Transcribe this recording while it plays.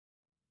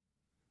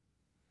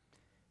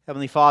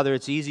Heavenly Father,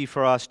 it's easy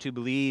for us to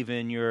believe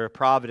in your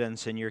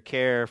providence and your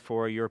care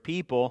for your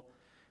people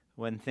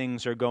when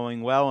things are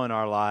going well in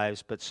our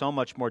lives, but so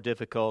much more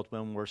difficult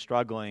when we're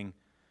struggling,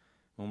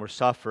 when we're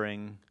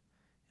suffering,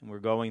 and we're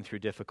going through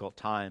difficult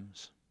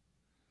times.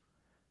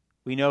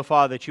 We know,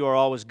 Father, that you are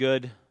always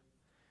good.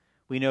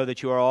 We know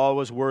that you are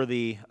always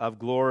worthy of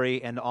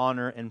glory and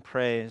honor and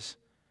praise.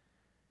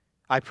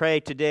 I pray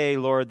today,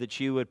 Lord, that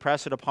you would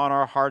press it upon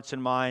our hearts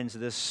and minds,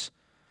 this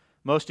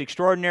most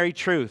extraordinary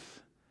truth,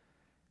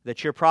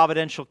 that your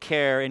providential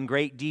care in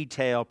great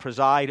detail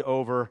preside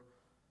over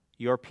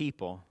your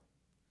people.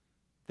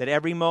 That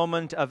every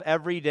moment of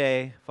every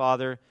day,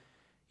 Father,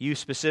 you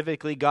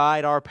specifically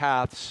guide our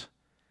paths.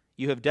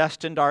 You have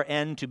destined our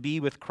end to be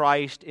with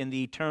Christ in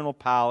the eternal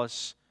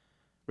palace,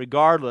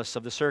 regardless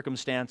of the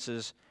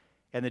circumstances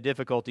and the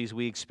difficulties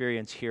we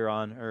experience here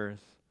on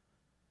earth.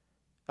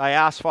 I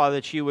ask, Father,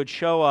 that you would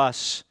show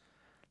us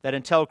that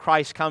until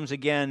Christ comes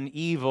again,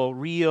 evil,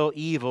 real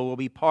evil, will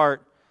be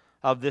part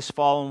of this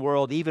fallen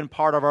world, even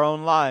part of our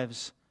own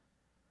lives.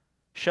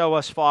 Show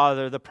us,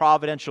 Father, the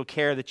providential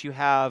care that you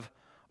have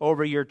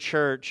over your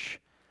church,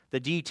 the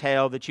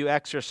detail that you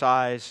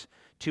exercise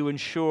to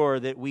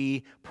ensure that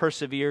we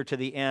persevere to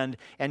the end,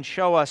 and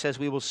show us, as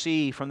we will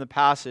see from the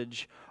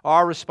passage,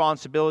 our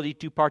responsibility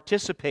to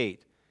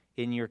participate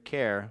in your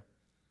care.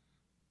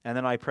 And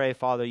then I pray,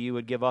 Father, you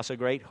would give us a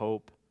great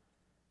hope,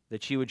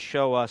 that you would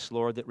show us,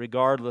 Lord, that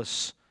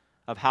regardless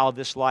of how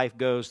this life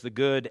goes, the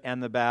good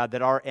and the bad,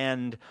 that our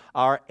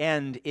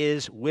end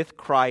is with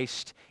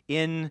Christ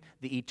in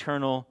the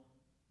eternal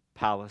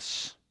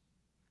palace.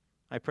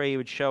 I pray you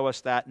would show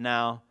us that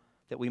now,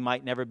 that we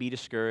might never be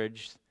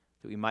discouraged,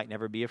 that we might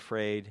never be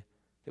afraid,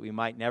 that we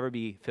might never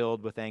be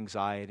filled with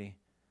anxiety.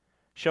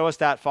 Show us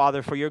that,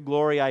 Father, for your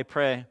glory, I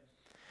pray.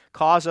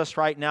 Cause us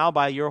right now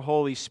by your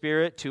Holy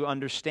Spirit to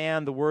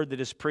understand the word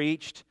that is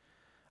preached.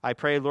 I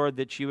pray, Lord,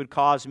 that you would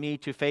cause me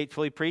to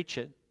faithfully preach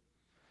it.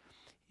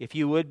 If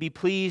you would be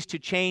pleased to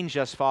change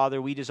us,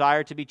 Father, we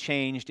desire to be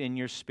changed in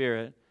your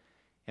Spirit.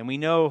 And we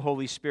know,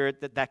 Holy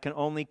Spirit, that that can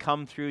only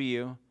come through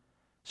you.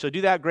 So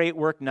do that great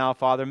work now,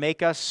 Father.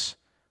 Make us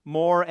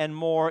more and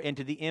more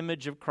into the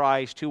image of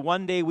Christ, who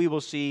one day we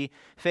will see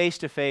face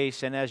to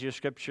face, and as your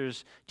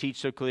scriptures teach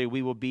so clearly,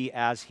 we will be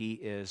as he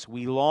is.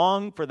 We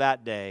long for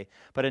that day,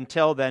 but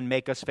until then,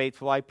 make us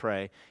faithful, I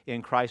pray.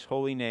 In Christ's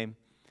holy name,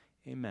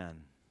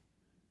 amen.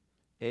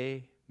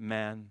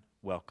 Amen.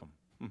 Welcome.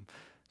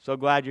 So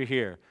glad you're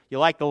here. You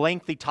like the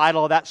lengthy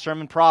title of that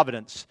sermon,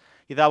 Providence.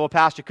 You thought, well,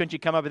 Pastor, couldn't you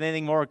come up with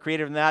anything more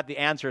creative than that? The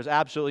answer is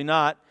absolutely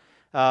not.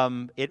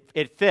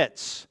 It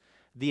fits.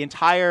 The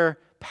entire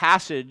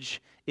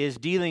passage is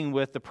dealing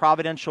with the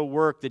providential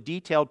work, the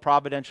detailed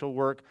providential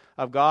work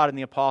of God in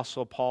the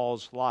Apostle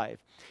Paul's life.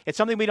 It's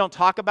something we don't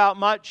talk about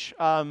much.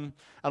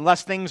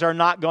 Unless things are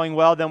not going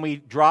well, then we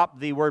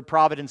drop the word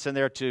providence in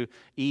there to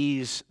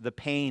ease the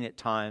pain at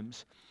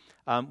times.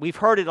 We've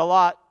heard it a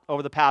lot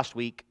over the past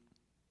week.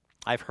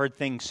 I've heard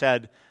things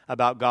said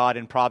about God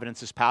and providence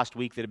this past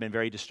week that have been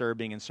very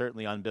disturbing and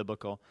certainly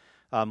unbiblical.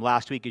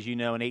 Last week, as you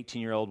know, an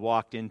 18-year-old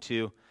walked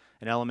into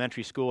an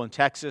elementary school in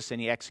Texas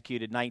and he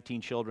executed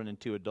 19 children and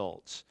 2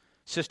 adults,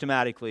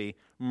 systematically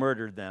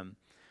murdered them.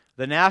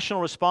 The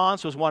national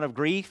response was one of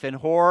grief and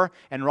horror,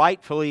 and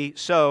rightfully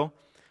so.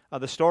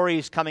 The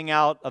stories coming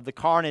out of the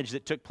carnage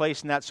that took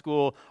place in that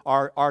school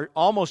are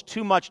almost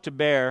too much to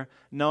bear,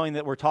 knowing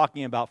that we're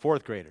talking about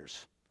 4th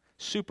graders.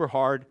 Super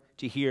hard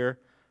to hear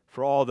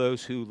for all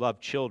those who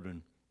love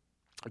children.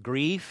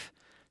 Grief,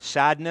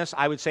 sadness,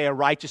 I would say a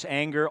righteous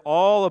anger,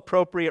 all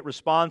appropriate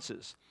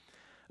responses.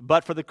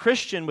 But for the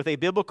Christian with a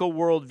biblical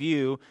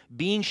worldview,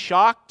 being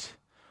shocked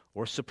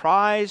or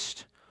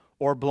surprised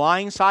or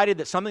blindsided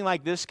that something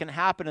like this can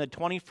happen in the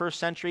 21st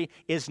century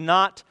is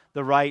not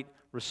the right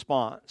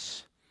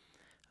response.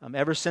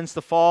 Ever since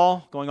the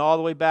fall, going all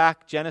the way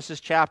back,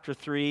 Genesis chapter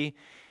 3,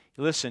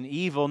 listen,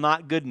 evil,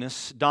 not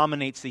goodness,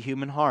 dominates the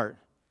human heart.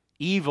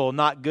 Evil,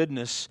 not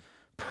goodness,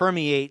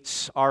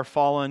 permeates our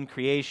fallen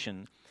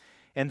creation.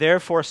 And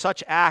therefore,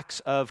 such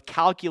acts of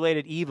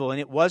calculated evil, and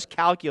it was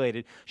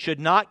calculated, should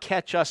not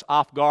catch us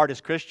off guard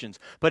as Christians,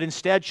 but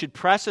instead should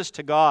press us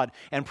to God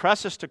and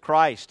press us to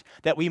Christ,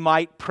 that we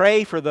might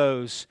pray for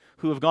those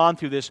who have gone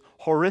through this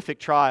horrific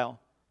trial,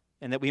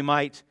 and that we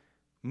might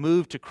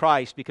move to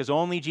Christ, because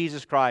only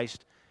Jesus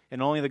Christ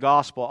and only the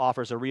gospel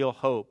offers a real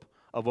hope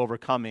of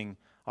overcoming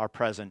our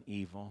present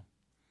evil.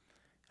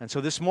 And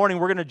so this morning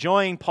we're going to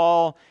join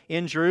Paul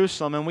in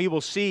Jerusalem, and we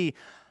will see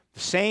the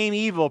same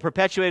evil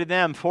perpetuated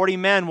them. 40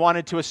 men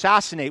wanted to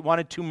assassinate,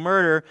 wanted to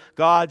murder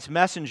God's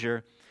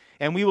messenger.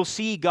 And we will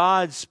see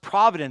God's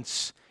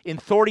providence in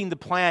thwarting the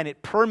plan.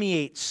 It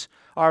permeates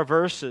our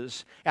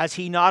verses as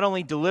he not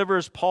only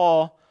delivers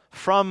Paul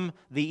from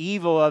the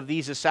evil of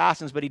these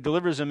assassins, but he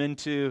delivers them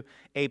into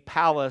a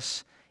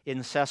palace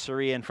in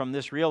Caesarea. And from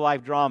this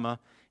real-life drama,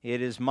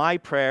 it is my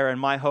prayer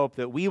and my hope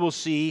that we will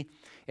see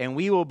and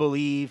we will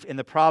believe in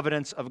the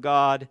providence of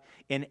God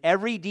in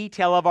every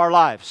detail of our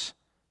lives.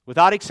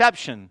 Without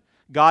exception,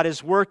 God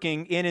is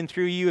working in and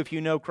through you if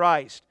you know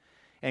Christ.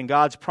 and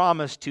God's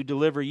promise to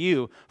deliver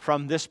you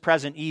from this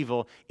present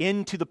evil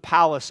into the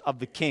palace of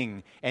the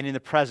King and in the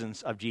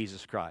presence of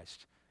Jesus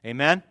Christ.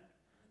 Amen?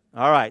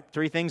 All right,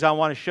 3 things I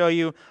want to show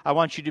you. I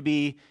want you to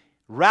be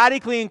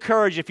radically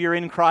encouraged if you're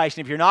in Christ.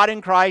 And if you're not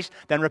in Christ,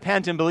 then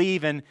repent and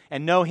believe and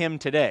know Him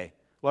today.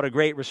 What a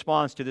great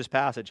response to this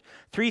passage.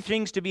 3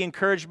 things to be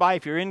encouraged by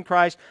if you're in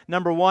Christ.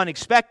 Number 1,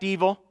 expect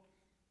evil.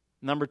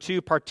 Number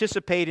 2,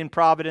 participate in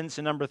providence.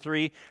 And number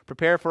 3,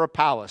 prepare for a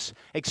palace.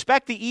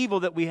 Expect the evil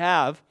that we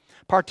have.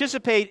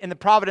 Participate in the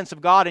providence of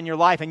God in your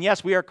life. And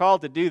yes, we are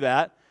called to do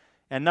that.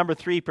 And number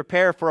 3,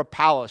 prepare for a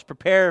palace.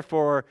 Prepare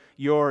for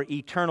your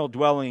eternal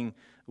dwelling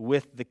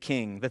with the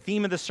King. The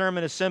theme of the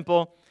sermon is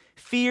simple.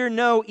 Fear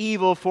no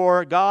evil,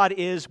 for God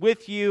is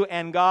with you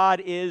and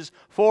God is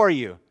for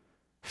you.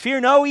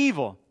 Fear no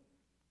evil,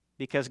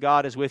 because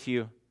God is with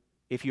you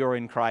if you're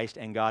in Christ,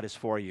 and God is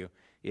for you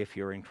if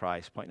you're in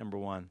Christ. Point number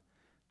 1,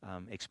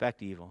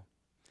 expect evil.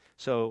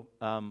 So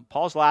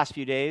Paul's last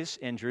few days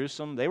in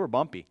Jerusalem, they were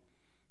bumpy.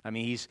 I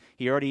mean,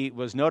 he already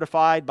was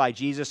notified by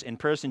Jesus in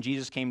person.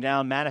 Jesus came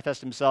down,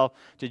 manifested himself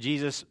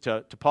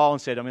to Paul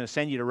and said, I'm going to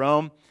send you to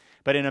Rome.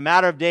 But in a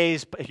matter of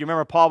days, if you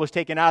remember, Paul was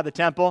taken out of the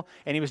temple,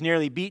 and he was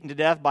nearly beaten to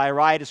death by a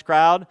riotous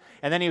crowd.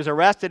 And then he was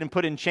arrested and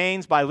put in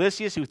chains by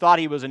Lysias, who thought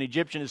he was an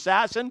Egyptian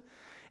assassin.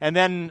 And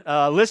then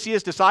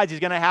Lysias decides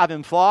he's going to have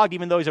him flogged,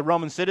 even though he's a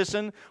Roman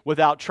citizen,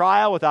 without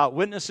trial, without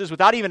witnesses,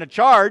 without even a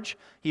charge.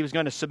 He was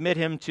going to submit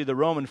him to the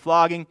Roman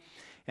flogging.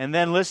 And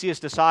then Lysias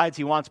decides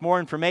he wants more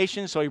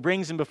information, so he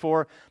brings him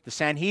before the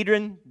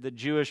Sanhedrin, the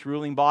Jewish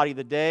ruling body of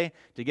the day,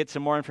 to get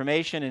some more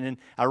information. And then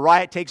a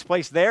riot takes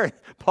place there.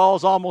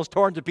 Paul's almost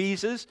torn to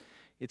pieces.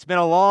 It's been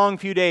a long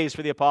few days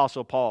for the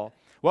Apostle Paul.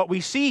 What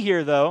we see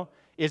here, though,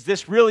 is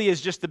this really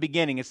is just the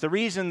beginning. It's the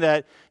reason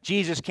that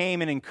Jesus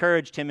came and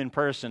encouraged him in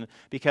person,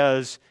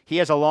 because he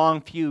has a long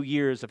few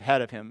years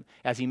ahead of him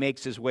as he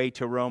makes his way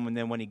to Rome, and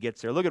then when he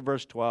gets there. Look at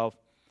verse 12.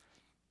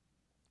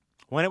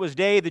 When it was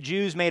day, the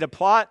Jews made a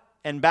plot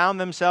and bound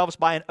themselves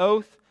by an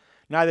oath,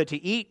 neither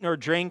to eat nor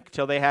drink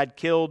till they had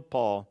killed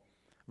Paul.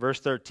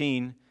 Verse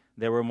 13,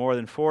 there were more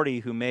than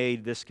 40 who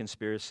made this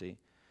conspiracy.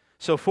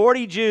 So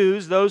 40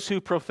 Jews, those who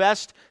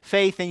professed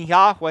faith in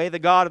Yahweh, the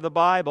God of the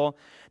Bible,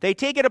 they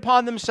take it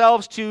upon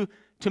themselves to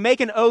make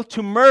an oath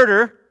to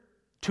murder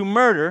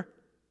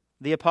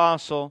the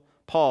Apostle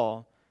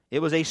Paul.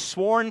 It was a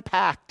sworn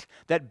pact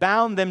that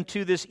bound them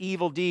to this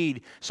evil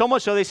deed. So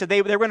much so they said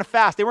they were going to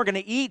fast. They weren't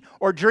going to eat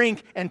or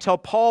drink until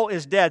Paul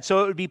is dead.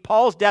 So it would be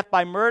Paul's death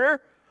by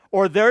murder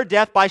or their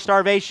death by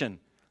starvation.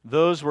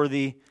 Those were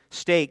the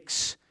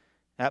stakes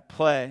at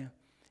play.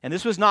 And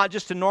this was not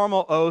just a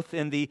normal oath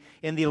in the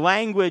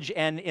language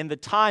and in the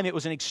time. It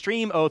was an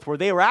extreme oath where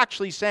they were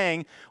actually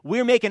saying,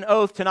 we're making an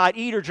oath to not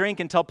eat or drink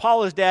until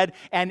Paul is dead.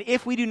 And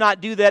if we do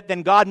not do that,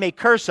 then God may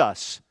curse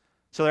us.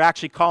 So they're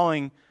actually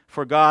calling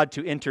for God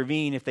to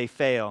intervene if they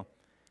fail.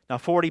 Now,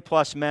 40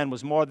 plus men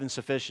was more than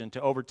sufficient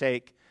to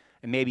overtake,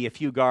 and maybe a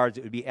few guards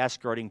that would be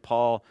escorting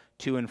Paul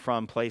to and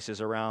from places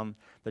around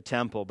the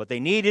temple. But they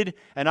needed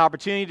an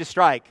opportunity to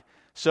strike.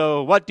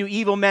 So what do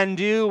evil men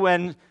do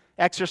when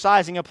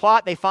exercising a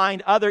plot? They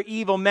find other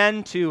evil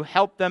men to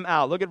help them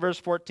out. Look at verse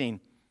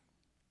 14.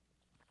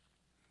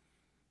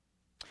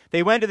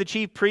 They went to the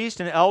chief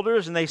priests and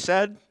elders, and they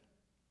said,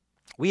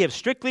 we have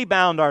strictly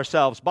bound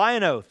ourselves by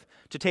an oath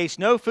to taste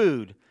no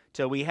food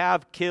till we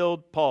have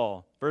killed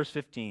Paul. Verse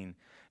 15.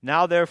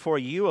 Now therefore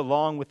you,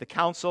 along with the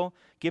council,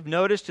 give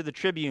notice to the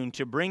tribune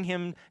to bring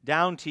him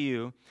down to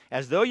you,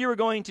 as though you were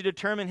going to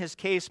determine his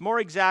case more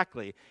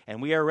exactly,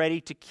 and we are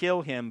ready to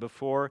kill him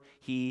before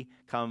he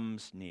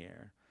comes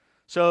near.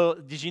 So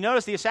did you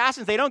notice the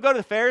assassins? They don't go to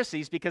the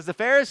Pharisees, because the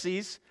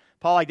Pharisees,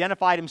 Paul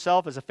identified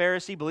himself as a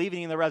Pharisee,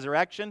 believing in the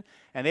resurrection,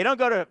 and they don't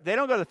go to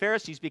the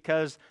Pharisees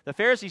because the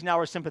Pharisees now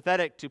are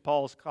sympathetic to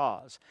Paul's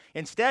cause.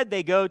 Instead,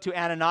 they go to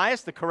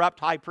Ananias, the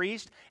corrupt high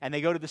priest, and they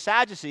go to the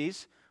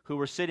Sadducees, who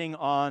were sitting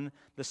on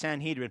the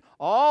Sanhedrin,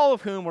 all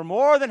of whom were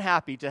more than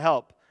happy to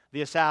help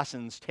the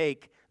assassins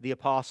take the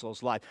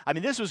apostles' life. I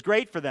mean, this was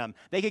great for them.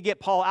 They could get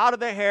Paul out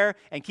of their hair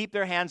and keep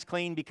their hands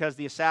clean because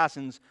the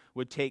assassins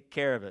would take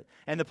care of it.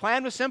 And the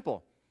plan was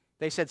simple.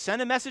 They said,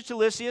 send a message to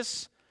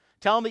Lysias,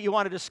 tell him that you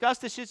want to discuss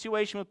the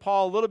situation with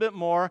Paul a little bit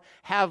more,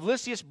 have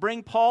Lysias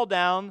bring Paul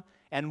down,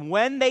 and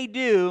when they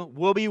do,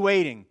 we'll be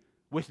waiting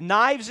with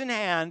knives in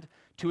hand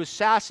to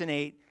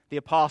assassinate the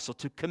apostle,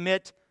 to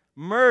commit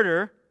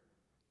murder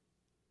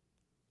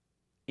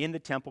in the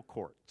temple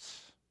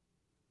courts.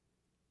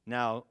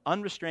 Now,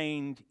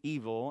 unrestrained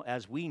evil,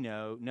 as we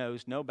know,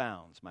 knows no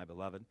bounds, my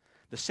beloved.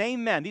 The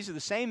same men, these are the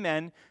same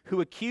men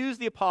who accused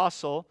the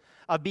apostle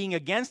of being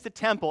against the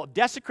temple, of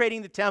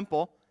desecrating the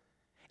temple,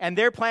 and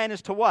their plan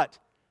is to what?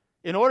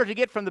 In order to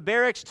get from the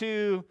barracks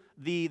to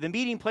the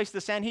meeting place of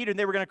the Sanhedrin,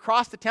 they were going to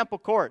cross the temple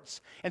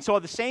courts. And so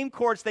at the same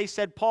courts, they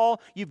said,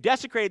 Paul, you've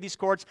desecrated these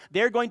courts.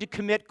 They're going to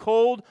commit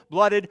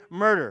cold-blooded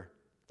murder.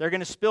 They're going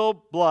to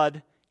spill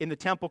blood in the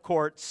temple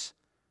courts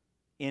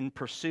in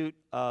pursuit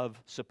of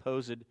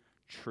supposed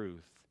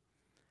truth.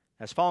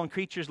 As fallen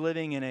creatures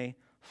living in a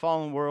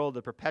fallen world,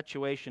 the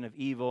perpetuation of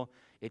evil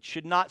It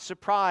should not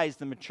surprise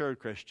the mature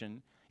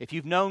Christian. If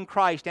you've known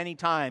Christ any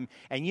time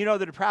and you know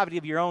the depravity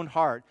of your own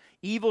heart,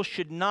 evil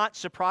should not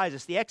surprise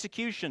us. The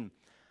execution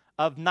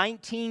of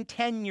 19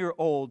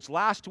 10-year-olds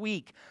last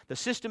week, the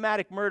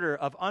systematic murder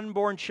of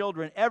unborn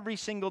children every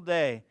single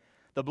day,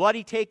 the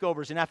bloody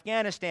takeovers in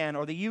Afghanistan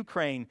or the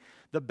Ukraine,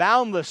 the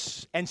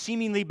boundless and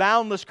seemingly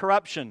boundless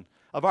corruption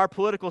of our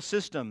political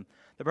system,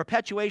 the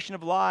perpetuation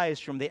of lies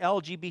from the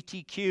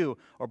LGBTQ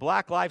or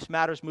Black Lives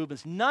Matters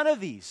movements, none of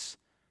these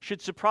should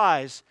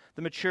surprise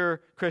the mature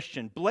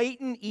Christian.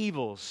 Blatant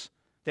evils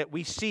that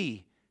we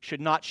see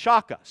should not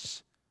shock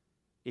us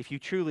if you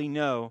truly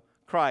know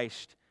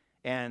Christ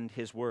and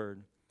His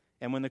Word.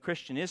 And when the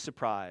Christian is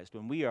surprised,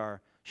 when we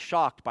are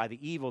shocked by the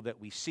evil that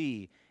we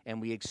see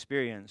and we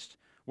experienced,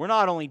 we're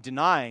not only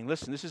denying,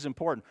 listen, this is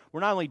important,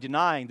 we're not only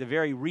denying the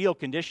very real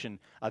condition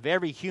of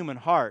every human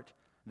heart,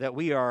 that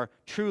we are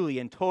truly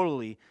and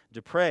totally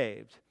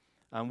depraved.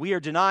 We are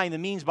denying the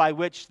means by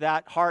which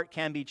that heart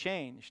can be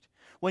changed.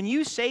 When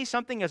you say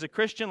something as a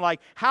Christian like,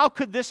 how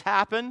could this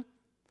happen?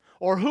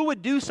 Or who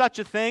would do such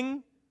a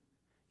thing?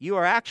 You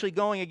are actually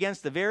going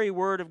against the very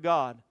Word of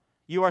God.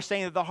 You are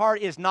saying that the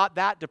heart is not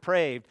that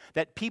depraved,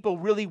 that people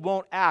really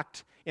won't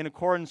act in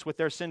accordance with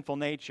their sinful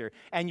nature.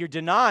 And you're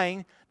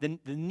denying the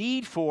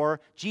need for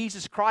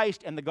Jesus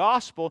Christ and the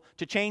gospel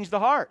to change the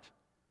heart.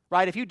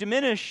 Right? If you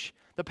diminish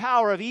the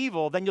power of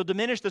evil, then you'll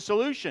diminish the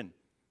solution.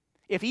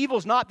 If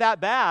evil's not that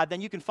bad,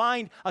 then you can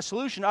find a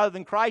solution other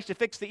than Christ to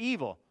fix the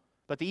evil.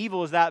 But the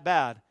evil is that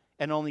bad,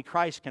 and only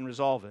Christ can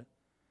resolve it.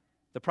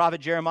 The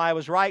prophet Jeremiah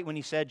was right when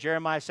he said,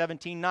 Jeremiah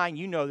 17:9,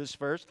 you know this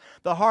verse,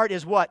 the heart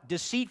is what?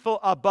 Deceitful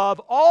above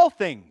all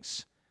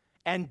things,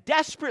 and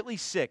desperately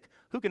sick.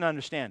 Who can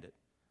understand it?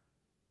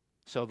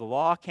 So the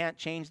law can't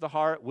change the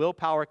heart.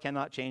 Willpower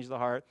cannot change the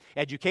heart.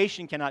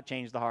 Education cannot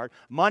change the heart.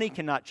 Money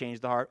cannot change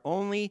the heart.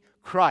 Only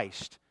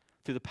Christ,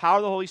 through the power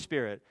of the Holy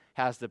Spirit,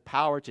 has the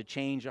power to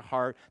change a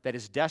heart that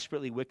is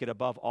desperately wicked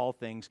above all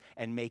things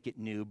and make it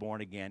new, born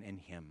again in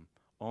Him.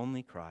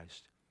 Only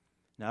Christ.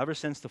 Now, ever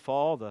since the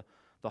fall, the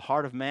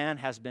heart of man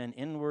has been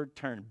inward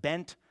turned,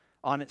 bent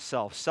on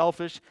itself,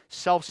 selfish,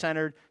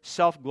 self-centered,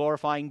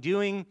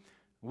 self-glorifying,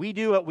 we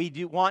do what we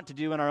want to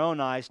do in our own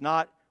eyes,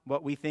 not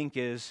what we think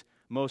is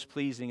most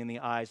pleasing in the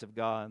eyes of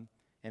God.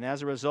 And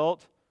as a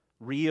result,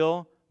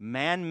 real,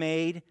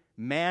 man-made,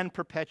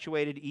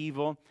 man-perpetuated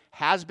evil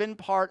has been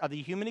part of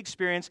the human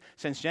experience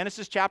since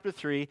Genesis chapter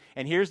 3.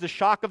 And here's the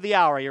shock of the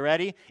hour. Are you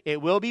ready?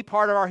 It will be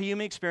part of our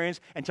human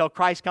experience until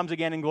Christ comes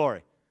again in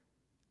glory.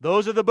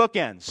 Those are the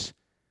bookends.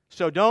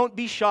 So don't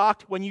be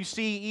shocked when you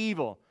see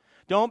evil.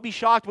 Don't be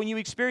shocked when you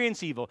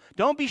experience evil.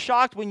 Don't be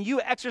shocked when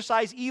you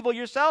exercise evil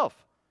yourself.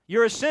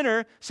 You're a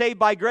sinner saved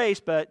by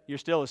grace, but you're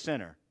still a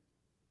sinner.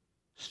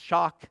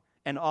 Shock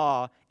and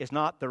awe is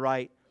not the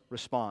right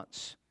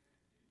response.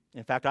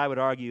 In fact, I would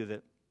argue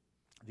that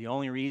the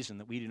only reason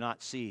that we do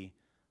not see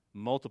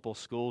multiple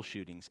school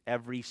shootings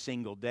every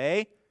single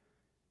day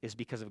is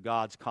because of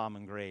God's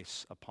common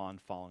grace upon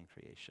fallen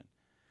creation.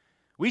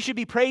 We should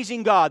be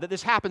praising God that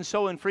this happens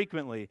so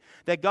infrequently,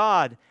 that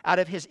God, out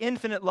of His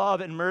infinite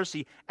love and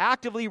mercy,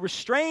 actively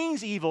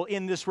restrains evil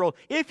in this world.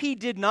 If He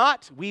did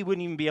not, we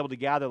wouldn't even be able to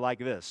gather like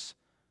this.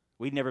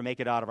 We'd never make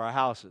it out of our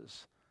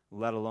houses,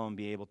 let alone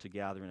be able to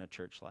gather in a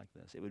church like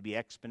this. It would be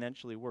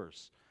exponentially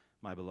worse,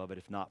 my beloved,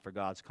 if not for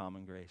God's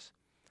common grace.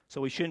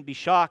 So we shouldn't be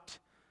shocked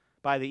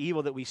by the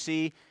evil that we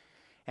see.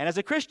 And as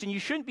a Christian, you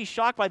shouldn't be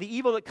shocked by the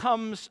evil that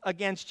comes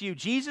against you.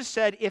 Jesus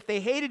said, if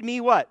they hated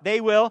me, what? They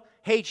will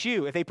hate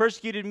you. If they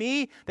persecuted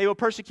me, they will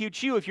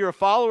persecute you. If you're a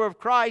follower of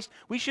Christ,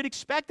 we should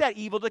expect that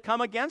evil to come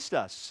against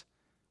us.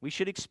 We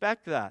should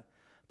expect that.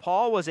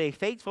 Paul was a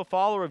faithful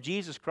follower of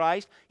Jesus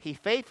Christ. He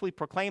faithfully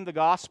proclaimed the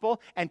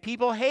gospel, and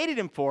people hated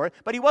him for it,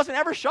 but he wasn't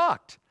ever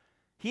shocked.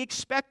 He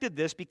expected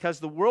this because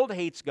the world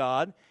hates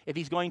God. If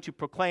he's going to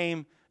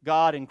proclaim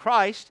God in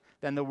Christ,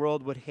 then the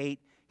world would hate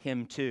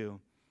him too.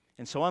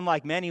 And so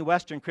unlike many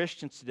Western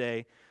Christians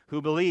today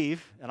who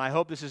believe, and I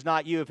hope this is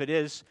not you, if it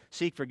is,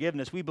 seek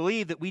forgiveness, we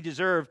believe that we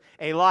deserve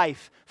a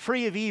life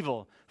free of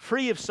evil,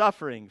 free of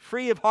suffering,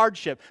 free of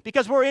hardship,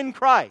 because we're in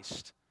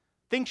Christ.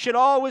 Things should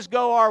always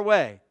go our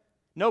way.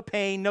 No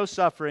pain, no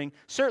suffering,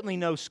 certainly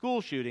no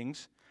school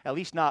shootings, at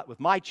least not with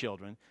my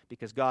children,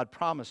 because God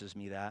promises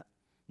me that.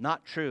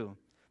 Not true.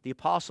 The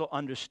apostle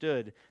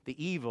understood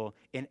the evil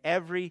in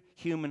every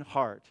human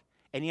heart,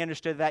 and he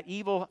understood that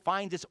evil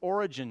finds its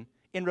origin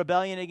in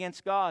rebellion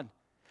against God.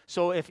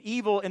 So if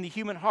evil in the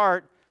human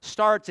heart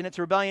starts in its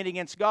rebellion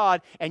against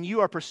God, and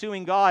you are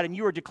pursuing God and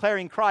you are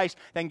declaring Christ,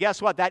 then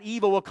guess what? That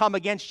evil will come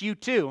against you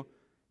too,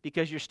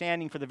 because you're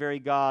standing for the very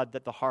God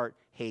that the heart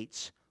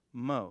hates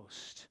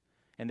most.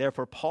 And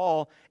therefore,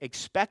 Paul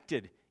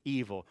expected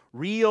evil,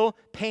 real,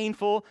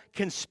 painful,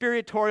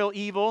 conspiratorial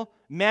evil,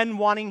 men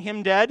wanting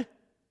him dead,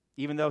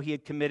 even though he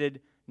had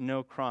committed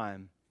no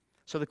crime.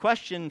 So the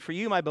question for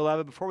you, my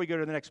beloved, before we go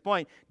to the next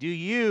point, do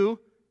you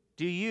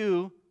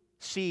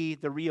see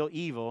the real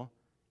evil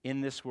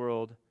in this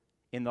world,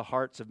 in the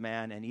hearts of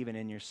man, and even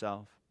in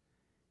yourself?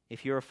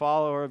 If you're a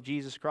follower of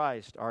Jesus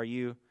Christ, are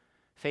you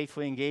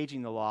faithfully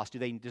engaging the lost?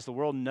 Does the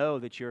world know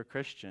that you're a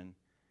Christian?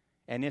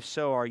 And if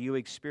so, are you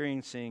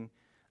experiencing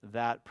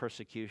that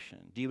persecution?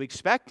 Do you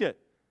expect it?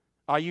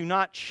 Are you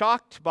not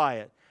shocked by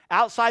it?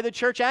 Outside the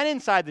church and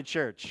inside the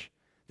church.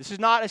 This is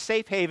not a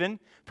safe haven.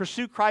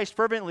 Pursue Christ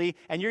fervently,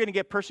 and you're going to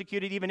get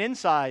persecuted even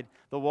inside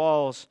the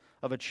walls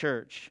of a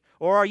church.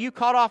 Or are you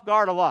caught off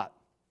guard a lot?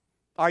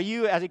 Are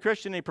you, as a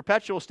Christian, in a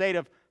perpetual state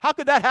of, how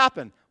could that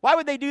happen? Why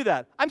would they do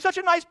that? I'm such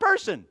a nice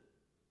person.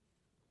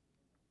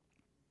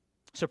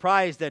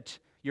 Surprised that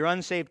your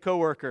unsaved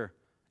coworker,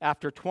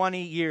 after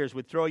 20 years,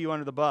 would throw you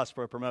under the bus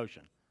for a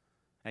promotion,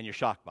 and you're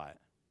shocked by it.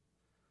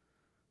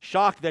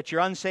 Shocked that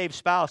your unsaved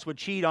spouse would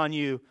cheat on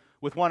you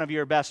with one of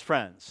your best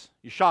friends.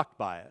 You're shocked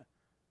by it.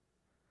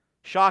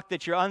 Shocked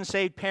that your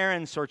unsaved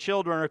parents or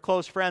children or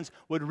close friends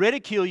would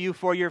ridicule you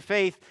for your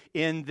faith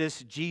in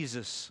this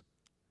Jesus.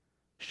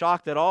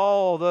 Shocked that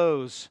all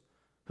those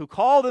who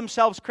call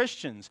themselves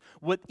Christians,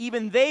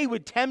 even they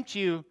would tempt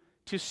you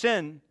to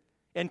sin,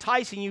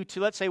 enticing you to,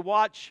 let's say,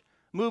 watch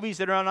movies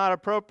that are not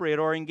appropriate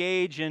or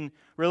engage in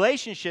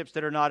relationships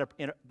that are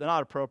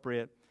not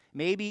appropriate.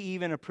 Maybe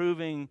even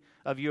approving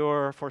of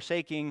your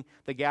forsaking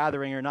the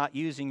gathering or not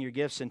using your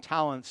gifts and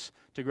talents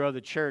to grow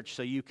the church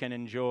so you can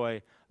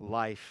enjoy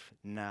life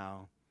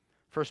now.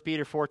 1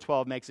 Peter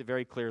 4:12 makes it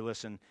very clear.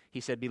 Listen, he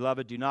said,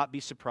 "Beloved, do not be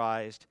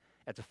surprised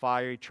at the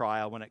fiery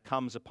trial when it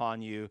comes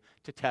upon you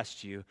to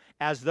test you,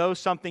 as though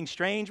something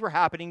strange were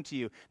happening to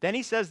you." Then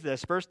he says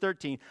this, verse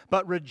 13,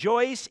 "But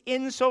rejoice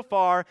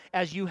insofar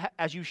as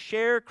you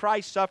share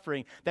Christ's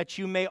suffering, that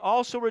you may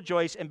also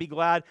rejoice and be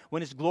glad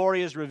when his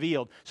glory is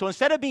revealed." So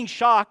instead of being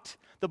shocked,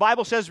 the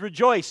Bible says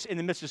rejoice in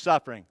the midst of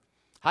suffering.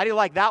 How do you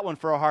like that one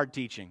for a hard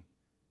teaching?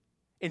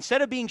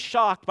 Instead of being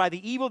shocked by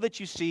the evil that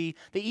you see,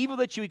 the evil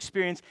that you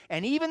experience,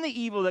 and even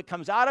the evil that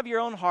comes out of your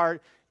own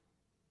heart,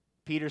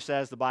 Peter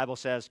says, the Bible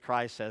says,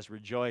 Christ says,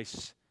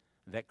 rejoice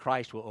that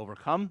Christ will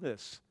overcome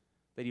this,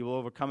 that he will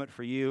overcome it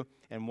for you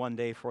and one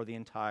day for the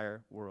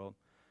entire world.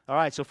 All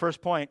right, so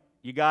first point,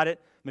 you got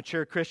it?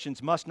 Mature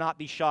Christians must not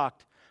be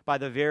shocked by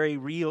the very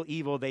real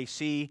evil they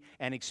see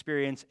and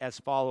experience as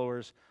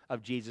followers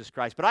of Jesus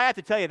Christ. But I have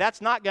to tell you, that's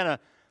not going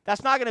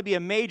to be a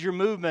major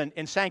movement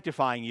in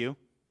sanctifying you.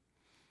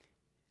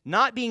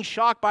 Not being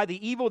shocked by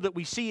the evil that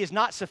we see is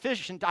not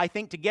sufficient, I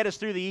think, to get us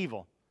through the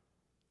evil.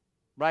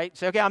 Right?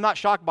 Say, okay, I'm not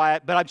shocked by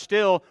it, but I'm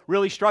still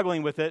really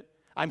struggling with it.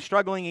 I'm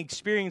struggling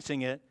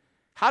experiencing it.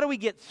 How do we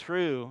get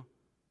through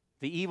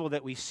the evil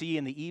that we see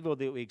and the evil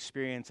that we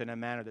experience in a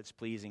manner that's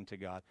pleasing to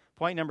God?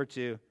 Point number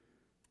two,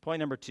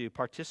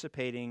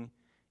 participating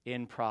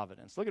in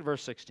providence. Look at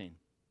verse 16.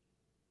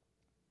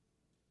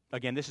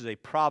 Again, this is a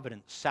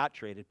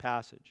providence-saturated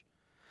passage.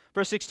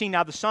 Verse 16,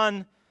 "Now the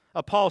son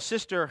of Paul's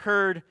sister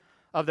heard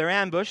of their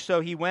ambush, so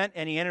he went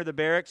and he entered the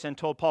barracks and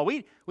told Paul."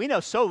 We know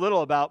so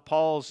little about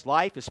Paul's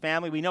life, his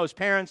family. We know his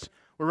parents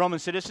were Roman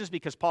citizens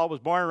because Paul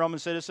was born a Roman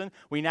citizen.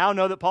 We now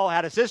know that Paul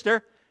had a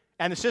sister,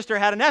 and the sister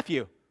had a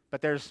nephew.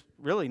 But there's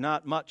really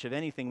not much of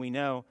anything we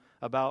know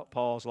about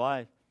Paul's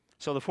life.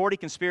 So the 40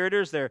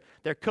 conspirators, they're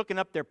cooking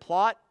up their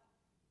plot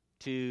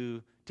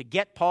to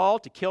get Paul,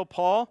 to kill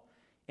Paul.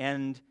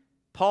 And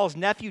Paul's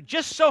nephew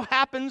just so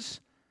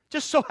happens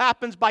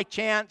by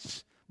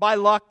chance, by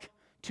luck,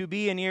 to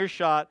be in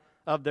earshot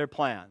of their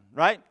plan,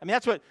 right? I mean,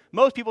 that's what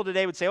most people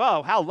today would say,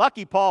 "Oh, how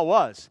lucky Paul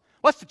was."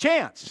 What's the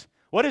chance?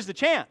 What is the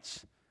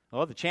chance?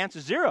 Well, the chance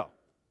is zero.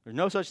 There's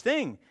no such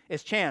thing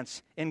as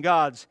chance in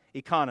God's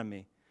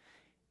economy.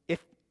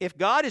 If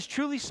God is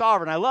truly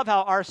sovereign, I love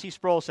how R.C.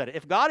 Sproul said it.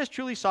 If God is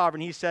truly sovereign,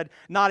 he said,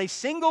 not a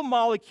single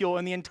molecule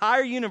in the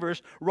entire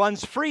universe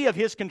runs free of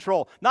his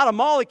control. Not a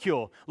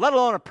molecule, let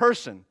alone a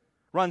person,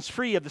 runs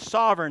free of the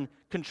sovereign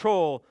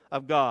control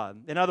of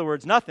God. In other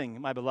words,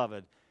 nothing, my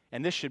beloved,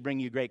 and this should bring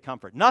you great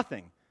comfort,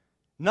 nothing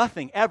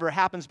ever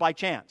happens by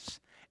chance.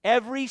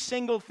 Every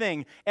single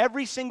thing,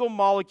 every single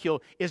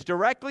molecule is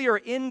directly or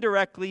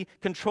indirectly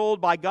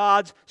controlled by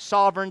God's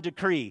sovereign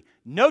decree.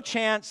 No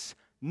chance,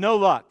 no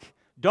luck.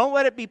 Don't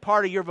let it be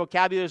part of your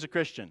vocabulary as a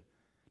Christian.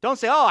 Don't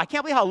say, "Oh, I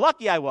can't believe how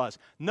lucky I was."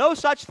 No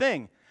such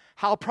thing.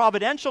 How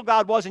providential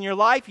God was in your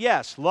life,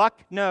 yes.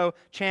 Luck, no.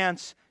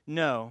 Chance,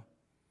 no.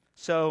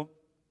 So,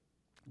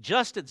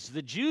 just as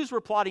the Jews were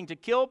plotting to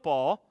kill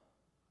Paul,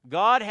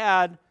 God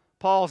had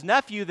Paul's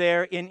nephew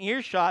there in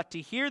earshot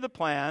to hear the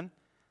plan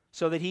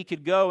so that he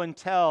could go and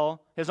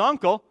tell his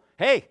uncle,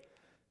 "Hey,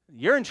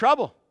 you're in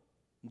trouble.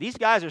 These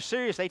guys are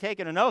serious. They've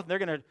taken an oath and they're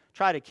going to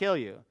try to kill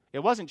you." It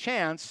wasn't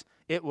chance.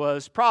 It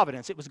was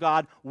providence. It was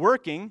God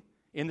working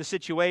in the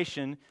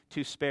situation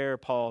to spare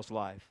Paul's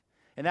life.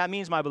 And that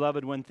means, my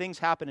beloved, when things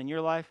happen in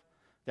your life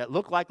that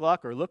look like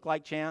luck or look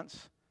like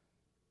chance,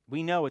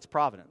 we know it's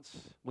providence.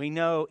 We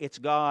know it's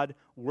God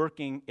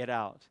working it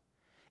out.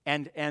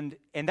 And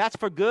that's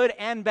for good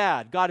and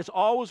bad. God is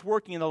always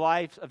working in the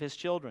lives of his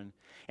children.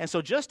 And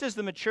so just as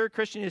the mature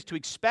Christian is to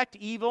expect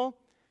evil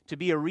to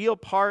be a real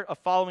part of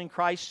following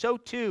Christ, so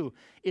too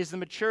is the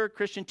mature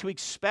Christian to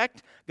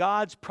expect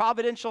God's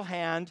providential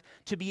hand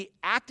to be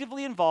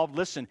actively involved,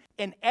 listen,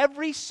 in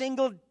every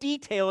single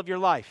detail of your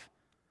life.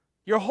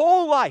 Your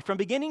whole life, from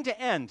beginning to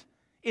end,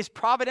 is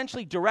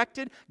providentially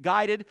directed,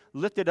 guided,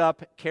 lifted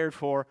up, cared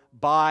for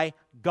by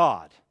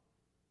God.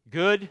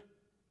 Good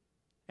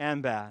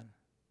and bad.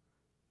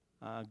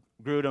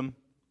 Grudem,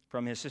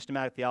 from his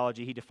systematic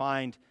theology, he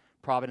defined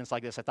providence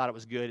like this. I thought it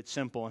was good. It's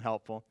simple and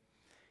helpful.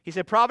 He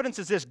said, providence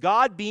is this: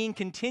 God being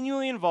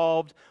continually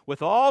involved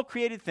with all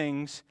created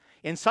things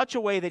in such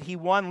a way that he,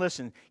 one,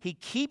 listen, he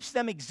keeps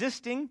them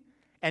existing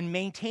and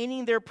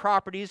maintaining their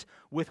properties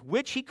with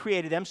which he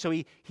created them, so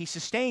he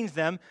sustains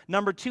them.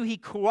 Number two, he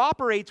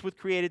cooperates with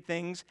created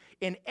things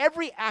in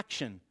every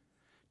action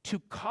to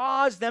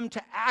cause them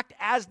to act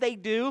as they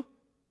do.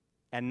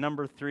 And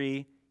number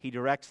three, he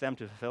directs them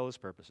to fulfill his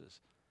purposes.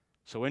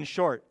 So in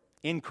short,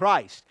 in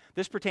Christ,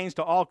 this pertains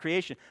to all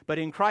creation, but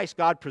in Christ,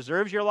 God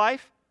preserves your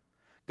life.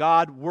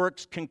 God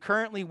works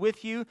concurrently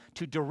with you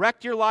to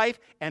direct your life,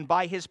 and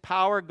by his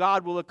power,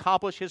 God will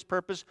accomplish his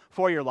purpose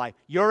for your life.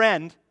 Your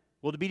end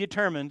will be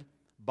determined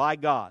by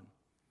God.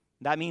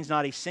 That means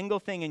not a single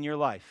thing in your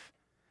life,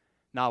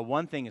 not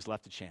one thing is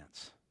left to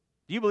chance.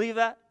 Do you believe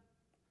that?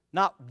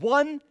 Not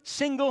one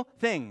single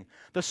thing.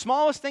 The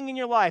smallest thing in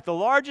your life, the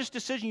largest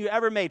decision you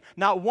ever made,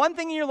 not one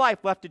thing in your life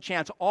left to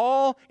chance,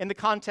 all in the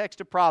context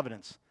of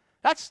providence.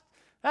 That's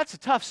a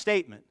tough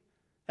statement.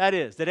 That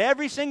is, that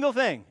every single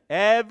thing,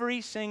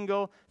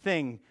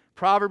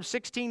 Proverbs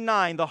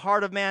 16:9, the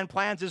heart of man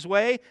plans his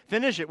way,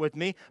 finish it with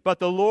me, but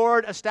the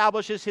Lord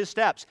establishes his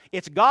steps.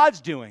 It's God's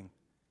doing.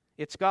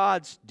 It's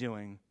God's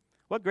doing.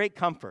 What great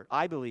comfort,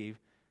 I believe,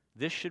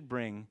 this should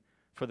bring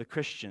for the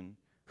Christian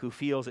who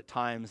feels at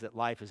times that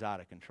life is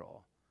out of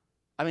control.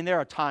 I mean, there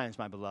are times,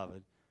 my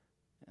beloved,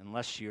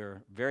 unless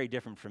you're very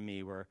different from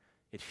me, where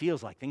it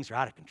feels like things are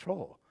out of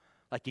control,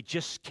 like you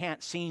just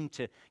can't seem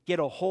to get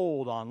a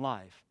hold on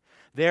life.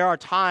 There are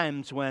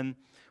times when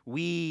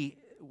we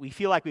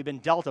feel like we've been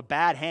dealt a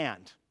bad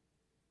hand,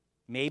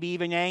 maybe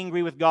even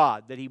angry with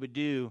God that he would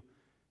do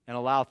and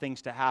allow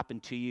things to happen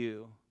to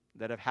you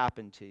that have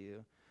happened to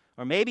you.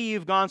 Or maybe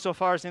you've gone so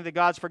far as to think that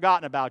God's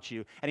forgotten about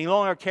you and he no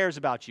longer cares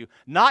about you.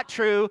 Not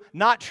true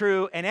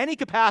in any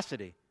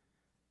capacity.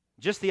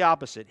 Just the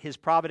opposite. His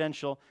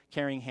providential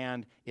caring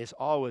hand is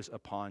always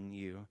upon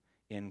you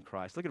in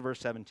Christ. Look at verse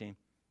 17.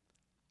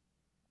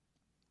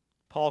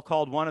 Paul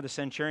called one of the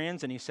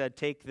centurions and he said,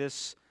 "Take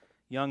this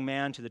young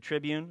man to the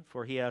tribune,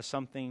 for he has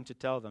something to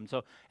tell them."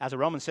 So as a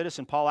Roman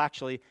citizen, Paul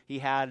he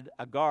had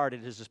a guard at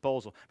his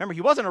disposal. Remember,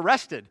 he wasn't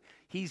arrested.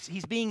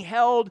 He's being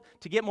held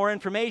to get more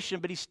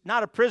information, but he's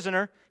not a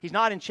prisoner. He's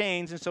not in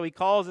chains, and so he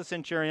calls the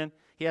centurion.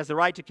 He has the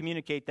right to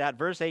communicate that.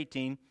 Verse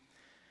 18,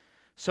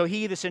 so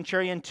he, the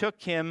centurion, took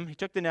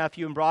the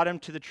nephew and brought him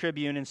to the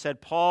tribune and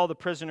said, "Paul, the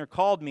prisoner,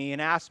 called me and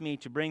asked me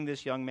to bring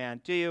this young man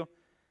to you,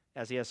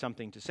 as he has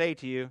something to say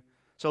to you."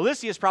 So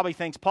Lysias probably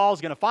thinks Paul's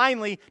going to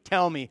finally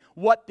tell me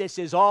what this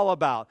is all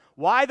about.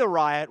 Why the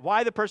riot?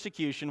 Why the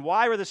persecution?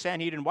 Why were the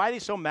Sanhedrin? Why are they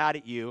so mad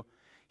at you?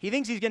 He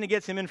thinks he's going to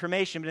get some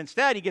information, but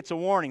instead he gets a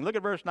warning. Look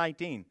at verse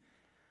 19.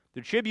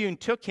 The tribune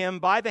took him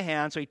by the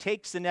hand, so he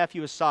takes the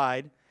nephew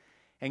aside,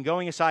 and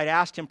going aside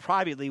asked him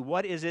privately,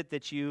 "What is it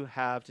that you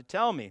have to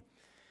tell me?"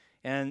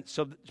 And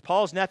so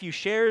Paul's nephew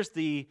shares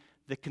the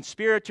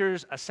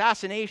conspirators'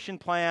 assassination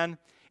plan.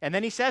 And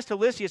then he says to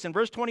Lysias in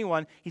verse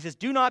 21, he says,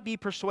 "Do not be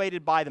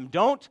persuaded by them."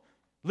 Don't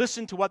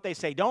listen to what they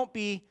say. Don't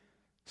be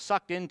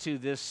sucked into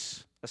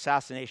this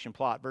assassination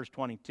plot. Verse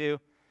 22,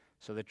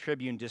 so the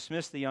tribune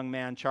dismissed the young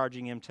man,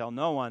 charging him, "Tell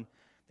no one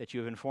that you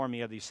have informed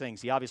me of these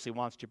things." He obviously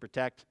wants to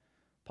protect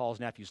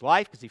Paul's nephew's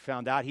life because he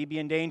found out he'd be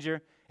in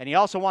danger. And he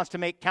also wants to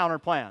make counter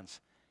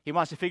plans. He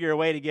wants to figure a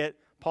way to get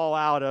Paul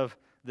out of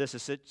this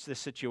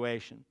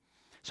situation.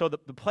 So the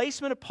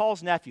placement of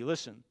Paul's nephew,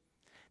 listen,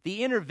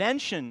 the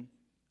intervention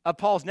of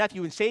Paul's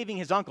nephew in saving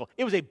his uncle.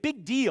 It was a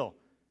big deal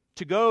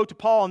to go to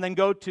Paul and then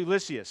go to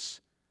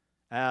Lysias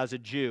as a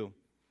Jew.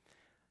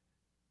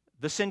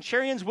 The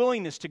centurion's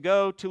willingness to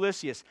go to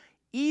Lysias,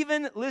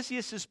 even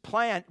Lysias'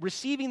 plan,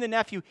 receiving the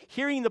nephew,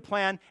 hearing the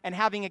plan, and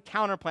having a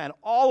counter plan,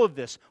 all of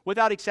this,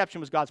 without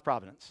exception, was God's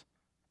providence.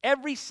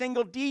 Every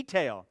single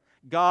detail,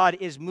 God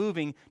is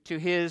moving to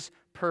his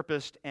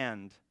purposed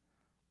end.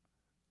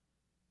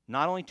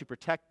 Not only to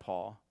protect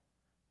Paul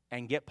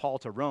and get Paul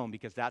to Rome,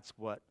 because that's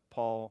what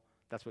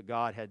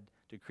God had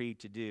decreed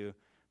to do,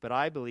 but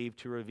I believe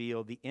to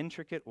reveal the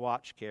intricate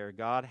watch care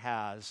God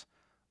has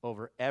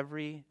over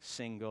every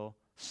single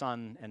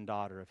son and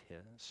daughter of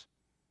his.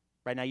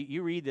 Right now,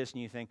 you read this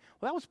and you think,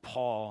 well, that was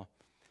Paul.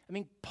 I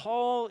mean,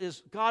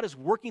 God is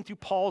working through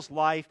Paul's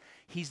life.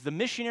 He's the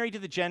missionary to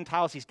the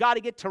Gentiles. He's got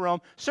to get to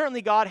Rome.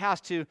 Certainly, God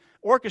has to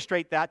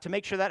orchestrate that to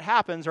make sure that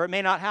happens, or it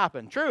may not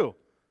happen. True.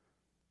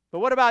 But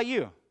what about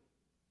you?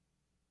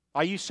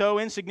 Are you so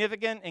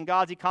insignificant in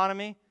God's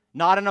economy?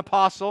 Not an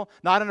apostle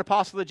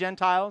of the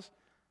Gentiles,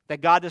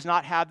 that God does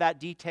not have that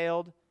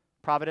detailed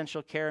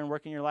providential care and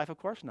work in your life? Of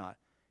course not.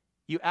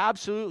 You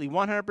absolutely,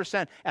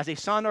 100%, as a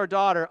son or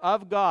daughter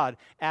of God,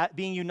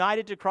 being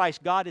united to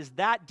Christ, God is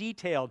that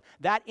detailed,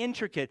 that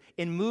intricate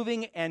in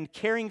moving and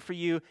caring for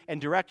you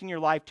and directing your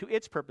life to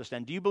its purpose.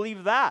 And do you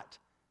believe that?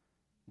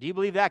 Do you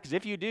believe that? Because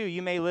if you do,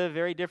 you may live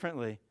very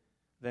differently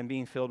than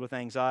being filled with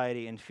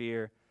anxiety and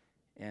fear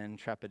and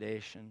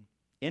trepidation.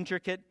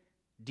 Intricate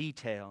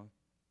detail.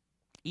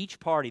 Each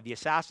party, the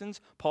assassins,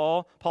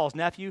 Paul's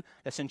nephew,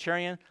 the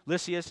centurion,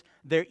 Lysias,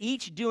 they're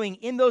each doing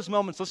in those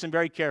moments, listen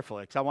very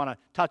carefully because I want to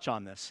touch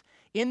on this.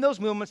 In those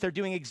moments, they're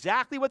doing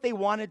exactly what they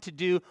wanted to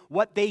do,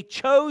 what they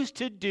chose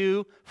to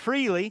do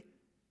freely,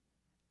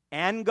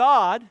 and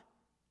God,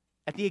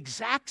 at the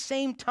exact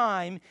same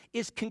time,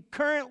 is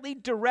concurrently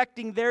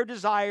directing their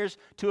desires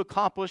to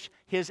accomplish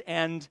his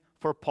end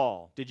for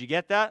Paul. Did you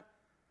get that?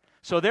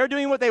 So they're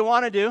doing what they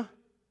want to do,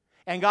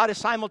 and God is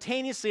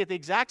simultaneously, at the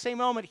exact same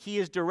moment, he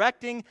is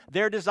directing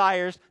their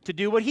desires to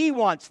do what he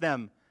wants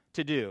them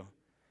to do.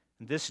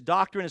 This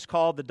doctrine is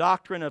called the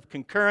doctrine of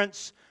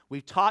concurrence.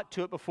 We've taught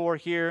to it before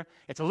here.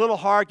 It's a little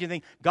hard. You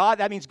think, God,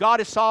 that means God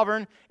is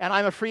sovereign and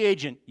I'm a free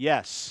agent.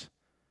 Yes.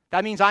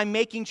 That means I'm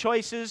making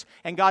choices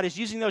and God is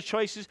using those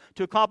choices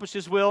to accomplish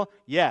his will.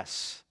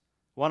 Yes.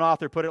 One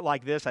author put it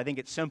like this. I think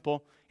it's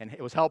simple and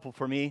it was helpful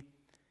for me.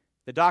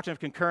 The doctrine of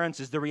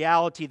concurrence is the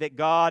reality that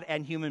God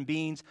and human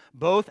beings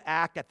both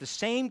act at the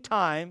same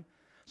time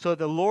so that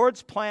the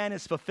Lord's plan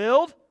is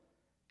fulfilled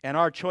and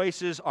our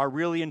choices are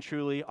really and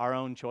truly our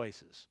own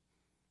choices.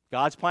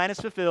 God's plan is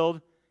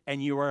fulfilled,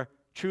 and you are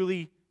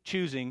truly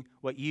choosing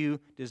what you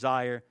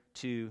desire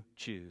to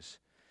choose.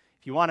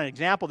 If you want an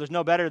example, there's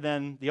no better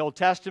than the Old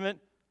Testament.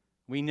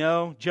 We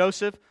know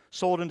Joseph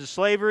sold into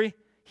slavery.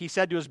 He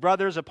said to his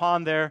brothers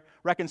upon their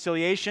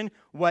reconciliation,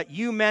 what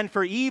you meant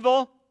for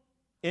evil,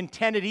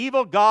 intended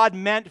evil, God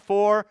meant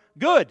for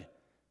good.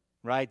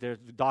 Right? The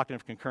doctrine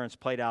of concurrence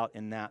played out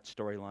in that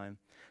storyline.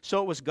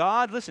 So it was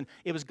God, listen,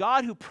 it was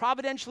God who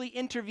providentially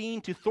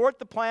intervened to thwart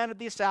the plan of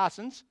the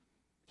assassins.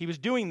 He was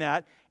doing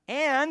that,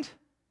 and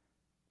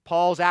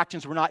Paul's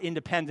actions were not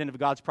independent of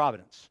God's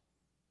providence.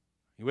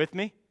 You with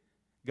me?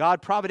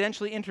 God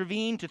providentially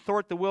intervened to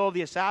thwart the will of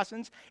the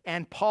assassins,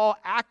 and Paul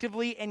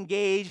actively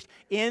engaged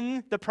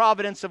in the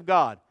providence of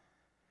God.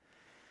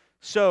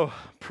 So,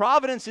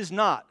 providence is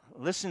not,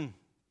 listen,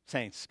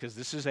 saints, because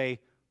this is a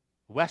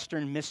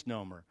Western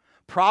misnomer.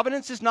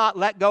 Providence is not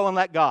let go and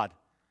let God.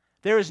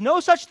 There is no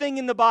such thing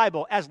in the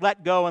Bible as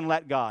let go and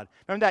let God.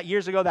 Remember that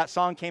years ago that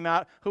song came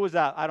out? Who was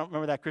that? I don't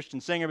remember that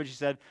Christian singer, but she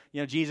said,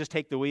 Jesus,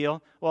 take the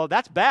wheel. Well,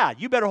 that's bad.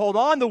 You better hold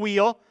on the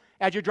wheel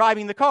as you're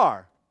driving the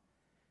car.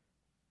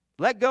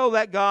 Let go,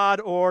 let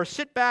God, or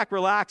sit back,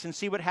 relax, and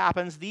see what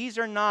happens. These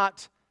are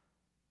not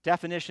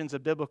definitions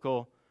of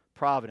biblical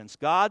providence.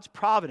 God's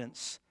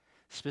providence,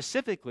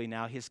 specifically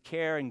now his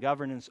care and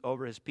governance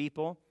over his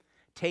people,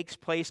 takes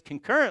place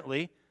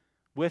concurrently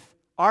with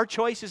our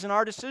choices and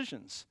our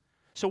decisions.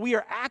 So we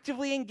are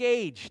actively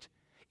engaged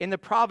in the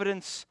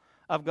providence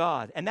of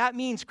God. And that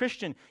means,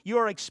 Christian, you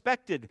are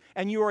expected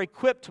and you are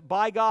equipped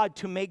by God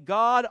to make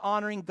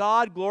God-honoring,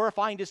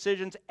 God-glorifying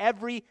decisions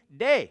every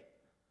day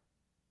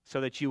so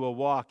that you will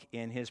walk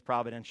in his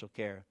providential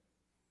care.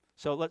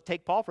 So let's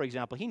take Paul, for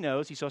example. He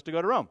knows he's supposed to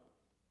go to Rome.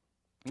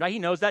 Now, he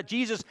knows that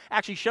Jesus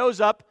actually shows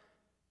up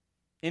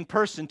in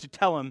person to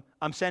tell him,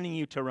 I'm sending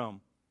you to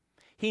Rome.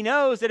 He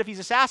knows that if he's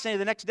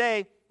assassinated the next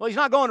day, well, he's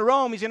not going to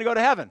Rome, he's going to go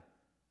to heaven.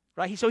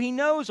 Right? So he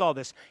knows all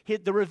this.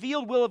 The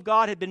revealed will of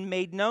God had been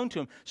made known to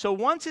him. So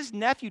once his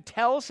nephew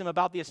tells him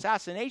about the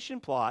assassination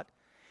plot,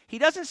 he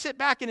doesn't sit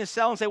back in his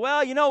cell and say,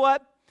 well, you know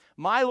what?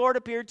 My Lord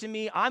appeared to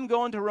me. I'm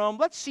going to Rome.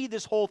 Let's see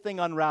this whole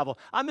thing unravel.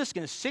 I'm just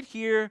going to sit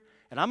here,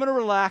 and I'm going to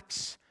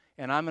relax,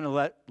 and I'm going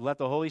to let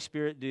the Holy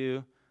Spirit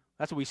do.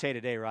 That's what we say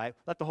today, right?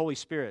 Let the Holy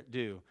Spirit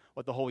do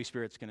what the Holy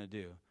Spirit's going to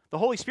do. The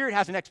Holy Spirit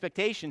has an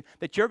expectation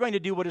that you're going to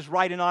do what is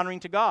right and honoring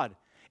to God.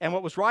 And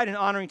what was right and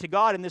honoring to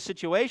God in this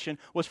situation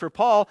was for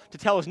Paul to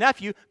tell his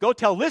nephew, go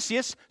tell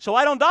Lysias so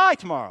I don't die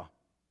tomorrow.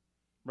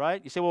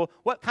 Right? You say, well,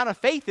 what kind of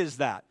faith is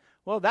that?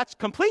 Well, that's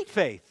complete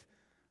faith.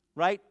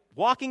 Right?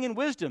 Walking in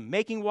wisdom,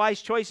 making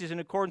wise choices in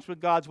accordance with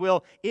God's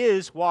will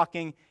is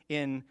walking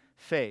in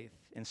faith.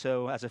 And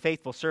so as a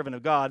faithful servant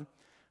of God,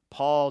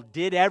 Paul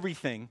did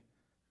everything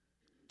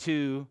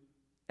to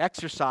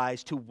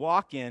exercise, to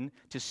walk in,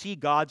 to see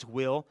God's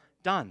will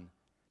done.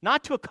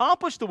 Not to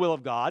accomplish the will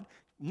of God.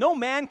 No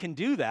man can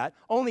do that.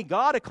 Only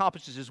God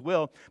accomplishes his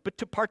will. But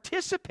to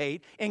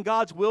participate in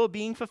God's will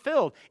being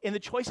fulfilled in the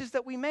choices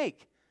that we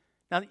make.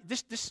 Now,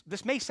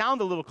 this may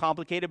sound a little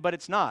complicated, but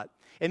it's not.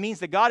 It means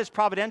that God is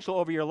providential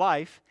over your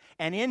life,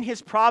 and in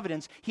his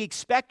providence, he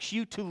expects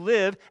you to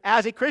live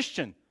as a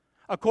Christian,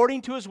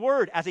 according to his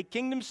word, as a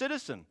kingdom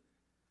citizen.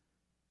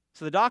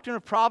 So the doctrine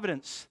of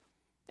providence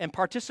and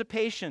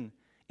participation,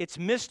 it's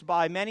missed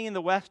by many in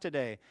the West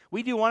today.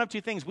 We do one of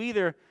two things. We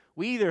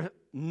either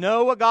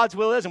know what God's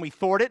will is and we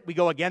thwart it, we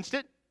go against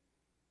it,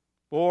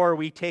 or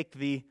we take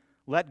the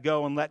let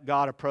go and let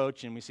God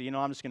approach and we say,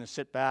 I'm just going to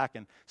sit back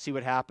and see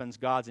what happens.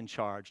 God's in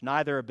charge.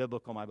 Neither are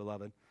biblical, my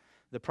beloved.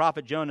 The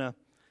prophet Jonah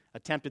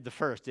attempted the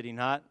first, did he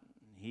not?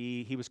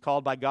 He was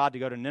called by God to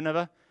go to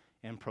Nineveh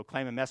and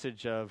proclaim a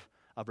message of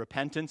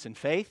repentance and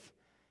faith.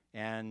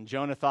 And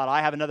Jonah thought,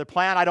 I have another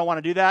plan. I don't want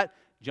to do that.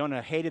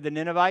 Jonah hated the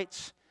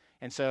Ninevites.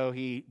 And so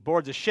he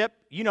boards a ship.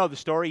 You know the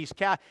story. He's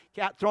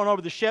thrown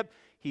over the ship.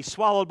 He's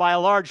swallowed by a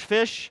large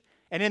fish.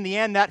 And in the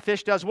end, that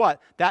fish does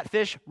what? That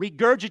fish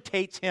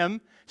regurgitates him,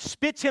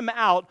 spits him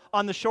out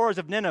on the shores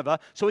of Nineveh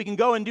so he can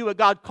go and do what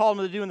God called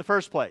him to do in the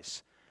first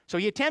place. So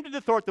he attempted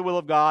to thwart the will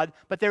of God,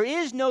 but there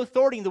is no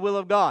thwarting the will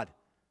of God,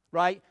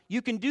 right?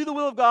 You can do the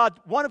will of God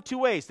one of two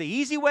ways, the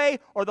easy way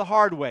or the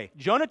hard way.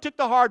 Jonah took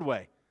the hard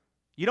way.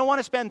 You don't want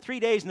to spend 3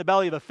 days in the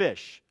belly of a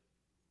fish.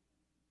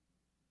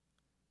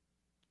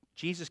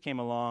 Jesus came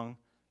along,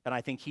 and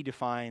I think he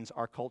defines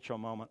our cultural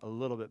moment a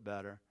little bit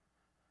better.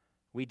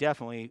 We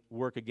definitely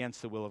work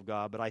against the will of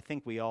God, but I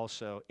think we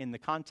also, in the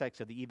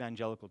context of the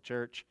evangelical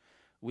church,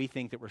 we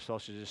think that we're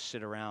supposed to just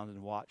sit around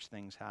and watch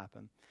things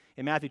happen.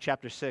 In Matthew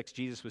chapter 6,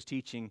 Jesus was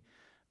teaching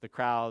the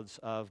crowds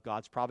of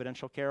God's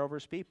providential care over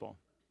his people,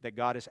 that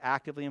God is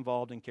actively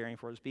involved in caring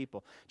for his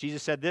people.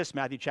 Jesus said this,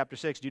 Matthew chapter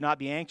 6, "Do not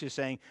be anxious,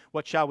 saying,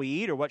 'What shall we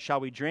eat, or what shall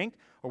we drink,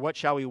 or what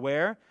shall we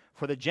wear?'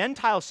 For the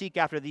Gentiles seek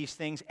after these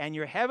things, and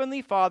your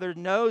heavenly Father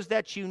knows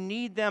that you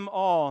need them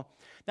all."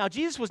 Now,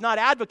 Jesus was not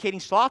advocating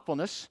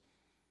slothfulness.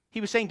 He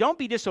was saying, don't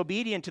be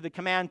disobedient to the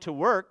command to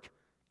work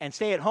and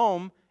stay at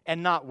home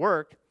and not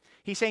work.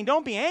 He's saying,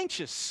 don't be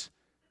anxious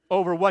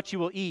over what you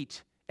will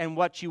eat and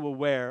what you will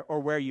wear or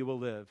where you will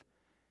live.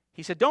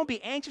 He said, don't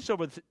be anxious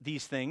over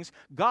these things.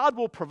 God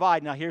will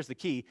provide. Now, here's the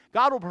key.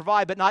 God will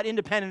provide, but not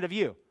independent of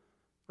you.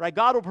 Right?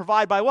 God will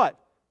provide by what?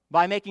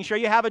 By making sure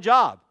you have a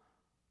job.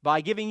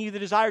 By giving you the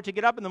desire to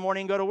get up in the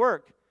morning and go to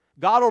work.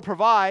 God will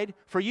provide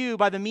for you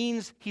by the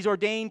means he's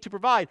ordained to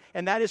provide.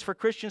 And that is for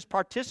Christians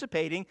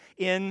participating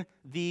in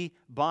the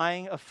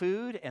buying of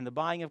food and the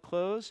buying of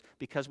clothes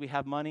because we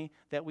have money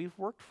that we've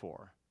worked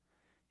for.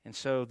 And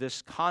so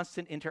this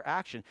constant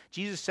interaction.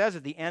 Jesus says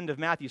at the end of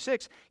Matthew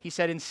 6, he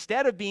said,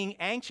 instead of being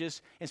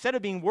anxious, instead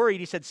of being worried,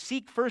 he said,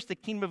 seek first the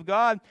kingdom of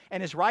God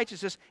and his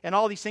righteousness, and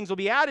all these things will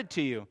be added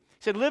to you.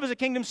 He said, live as a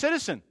kingdom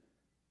citizen.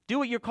 Do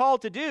what you're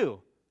called to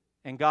do,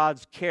 and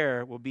God's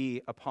care will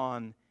be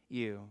upon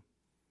you.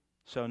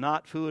 So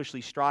not foolishly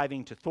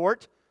striving to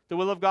thwart the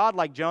will of God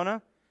like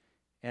Jonah,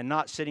 and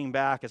not sitting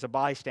back as a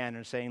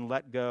bystander saying,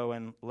 let go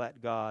and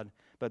let God,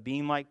 but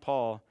being like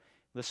Paul,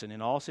 listen,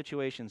 in all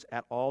situations,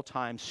 at all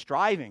times,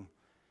 striving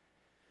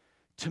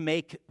to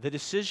make the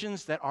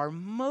decisions that are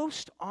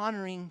most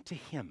honoring to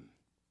him.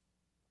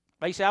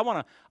 Right? You say, I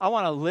want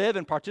to live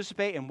and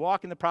participate and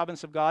walk in the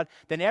providence of God.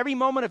 Then every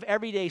moment of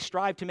every day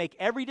strive to make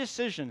every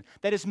decision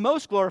that is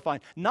most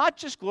glorifying. Not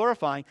just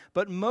glorifying,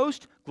 but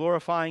most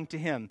glorifying to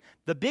him.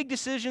 The big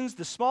decisions,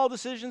 the small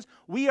decisions,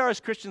 we are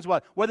as Christians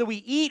what? Whether we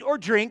eat or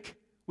drink,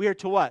 we are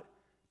to what?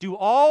 Do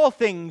all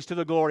things to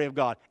the glory of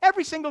God.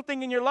 Every single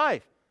thing in your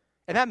life.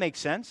 And that makes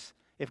sense.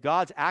 If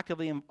God's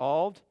actively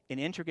involved in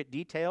intricate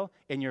detail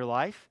in your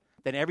life,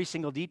 then every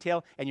single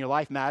detail in your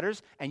life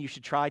matters, and you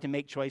should try to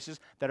make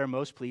choices that are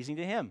most pleasing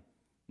to him.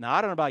 Now,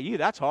 I don't know about you,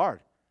 that's hard.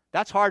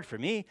 That's hard for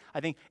me. I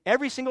think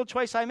every single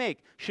choice I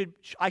make,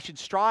 I should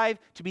strive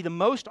to be the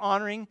most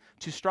honoring,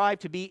 to strive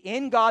to be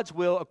in God's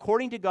will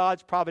according to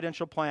God's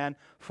providential plan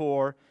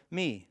for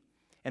me.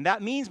 And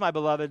that means, my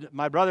beloved,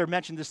 my brother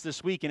mentioned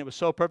this week, and it was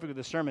so perfect with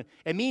the sermon.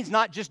 It means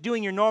not just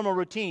doing your normal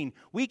routine,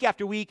 week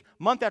after week,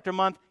 month after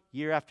month,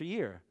 year after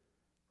year.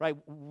 Right?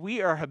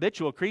 We are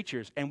habitual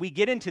creatures, and we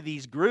get into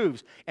these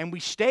grooves, and we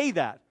stay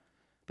that.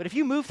 But if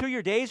you move through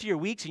your days or your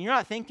weeks, and you're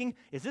not thinking,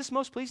 is this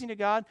most pleasing to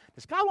God?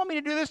 Does God want me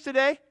to do this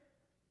today?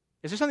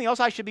 Is there something else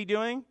I should be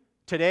doing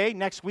today,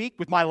 next week,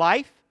 with my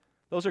life?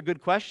 Those are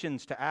good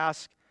questions to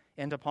ask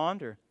and to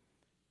ponder.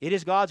 It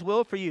is God's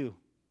will for you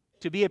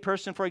to be a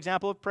person, for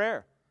example, of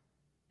prayer.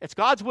 It's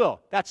God's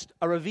will. That's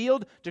a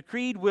revealed,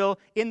 decreed will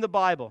in the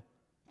Bible.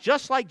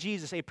 Just like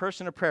Jesus, a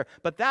person of prayer.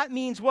 But that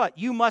means what?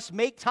 You must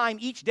make time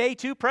each day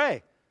to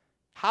pray.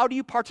 How do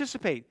you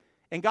participate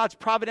in God's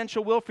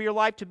providential will for your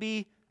life to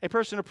be a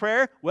person of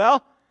prayer?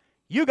 Well,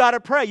 you got to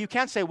pray. You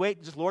can't say,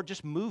 wait, Lord,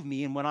 just move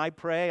me, and when I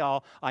pray,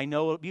 I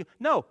know it'll be.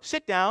 No,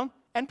 sit down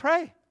and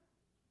pray.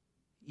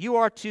 You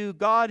are to,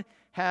 God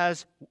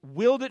has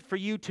willed it for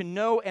you to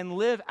know and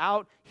live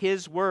out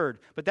his word.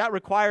 But that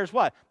requires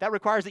what? That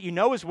requires that you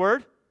know his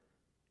word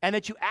and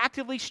that you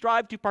actively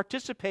strive to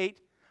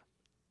participate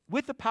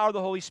with the power of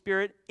the Holy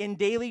Spirit in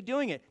daily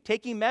doing it,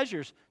 taking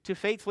measures to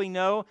faithfully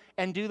know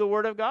and do the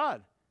Word of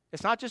God.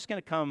 It's not just going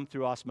to come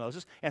through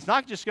osmosis, and it's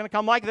not just going to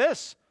come like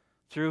this,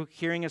 through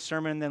hearing a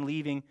sermon and then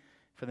leaving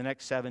for the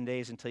next 7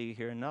 days until you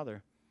hear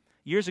another.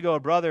 Years ago, a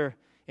brother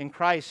in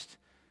Christ,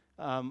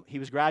 he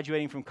was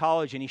graduating from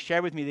college, and he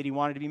shared with me that he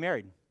wanted to be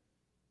married.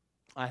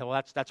 I thought,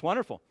 well, that's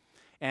wonderful.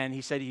 And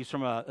he said he's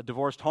from a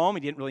divorced home. He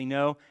didn't really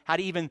know how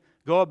to even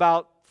go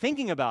about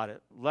thinking about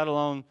it, let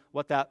alone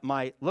what that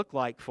might look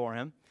like for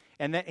him.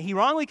 And then he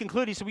wrongly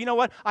concluded, he said, well, you know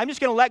what, I'm just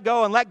going to let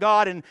go and let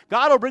God, and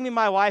God will bring me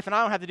my wife, and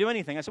I don't have to do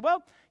anything. I said,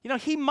 well,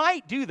 he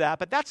might do that,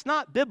 but that's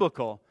not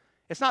biblical.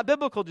 It's not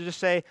biblical to just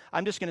say,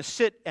 I'm just going to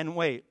sit and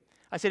wait.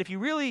 I said, if you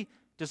really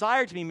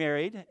desire to be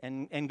married,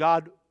 and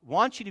God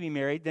wants you to be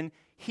married, then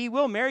he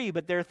will marry you,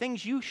 but there are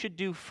things you should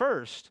do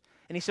first.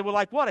 And he said, well,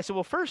 like what? I said,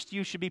 well, first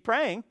you should be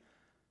praying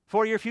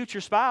for your future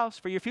spouse,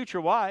 for your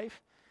future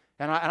wife.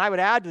 And I would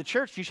add to the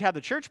church, you should have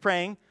the church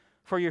praying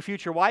for your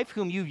future wife,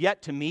 whom you've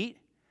yet to meet.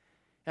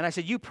 And I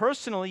said, you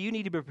personally, you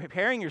need to be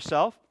preparing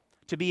yourself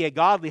to be a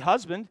godly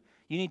husband.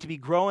 You need to be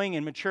growing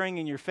and maturing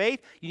in your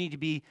faith. You need to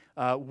be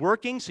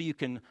working so you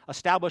can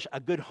establish a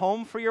good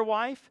home for your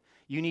wife.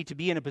 You need to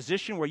be in a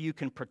position where you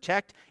can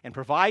protect and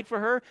provide for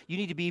her. You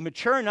need to be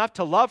mature enough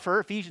to love her,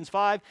 Ephesians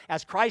 5,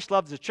 as Christ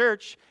loves the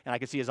church. And I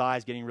can see his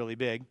eyes getting really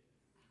big.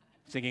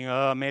 He's thinking,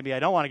 oh, maybe I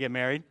don't want to get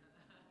married.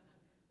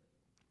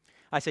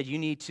 I said, you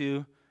need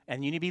to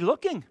be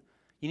looking.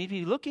 You need to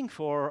be looking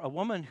for a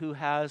woman who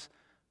has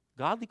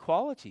godly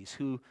qualities,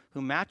 who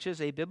matches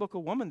a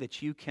biblical woman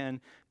that you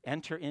can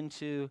enter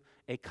into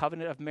a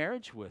covenant of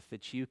marriage with,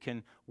 that you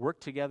can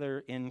work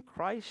together in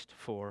Christ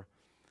for.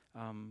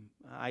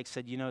 I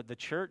said, the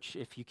church,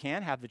 if you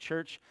can, have the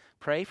church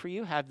pray for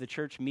you, have the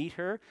church meet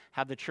her,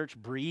 have the church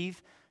breathe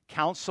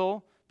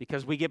counsel,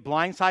 because we get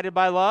blindsided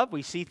by love.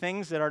 We see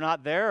things that are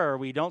not there, or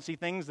we don't see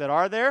things that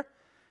are there.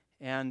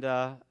 And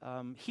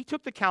he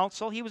took the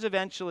counsel. He was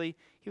eventually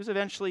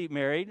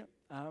married.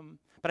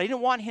 But I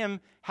didn't want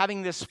him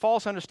having this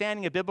false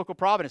understanding of biblical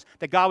providence,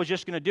 that God was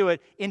just going to do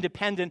it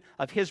independent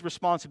of his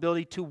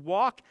responsibility to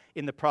walk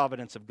in the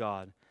providence of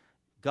God.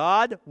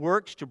 God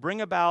works to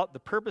bring about the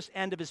purpose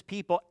end of his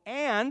people,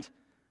 and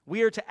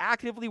we are to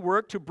actively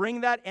work to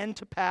bring that end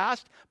to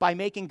pass by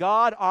making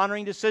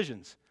God-honoring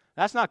decisions.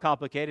 That's not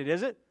complicated,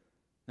 is it?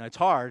 No, it's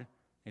hard.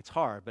 It's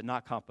hard, but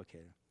not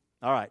complicated.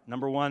 All right,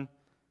 number one,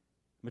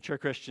 mature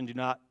Christian, do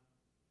not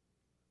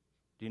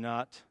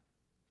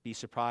be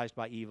surprised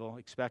by evil.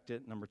 Expect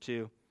it. Number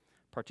two,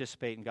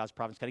 participate in God's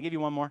providence. Can I give you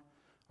one more?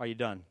 Are you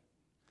done?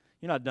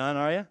 You're not done,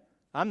 are you?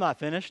 I'm not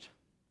finished.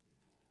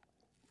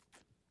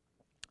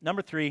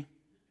 Number three,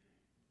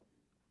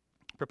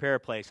 prepare a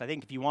place. I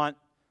think if you want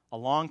a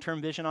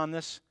long-term vision on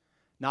this,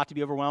 not to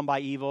be overwhelmed by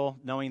evil,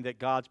 knowing that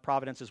God's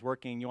providence is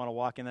working, you want to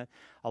walk in it,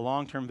 a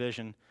long-term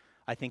vision,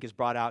 I think, is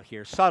brought out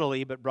here.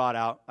 Subtly, but brought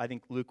out. I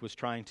think Luke was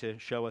trying to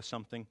show us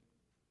something.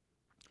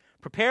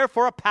 Prepare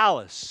for a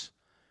palace.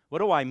 What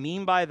do I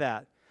mean by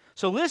that?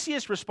 So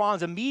Lysias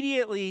responds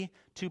immediately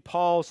to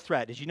Paul's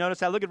threat. Did you notice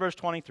that? Look at verse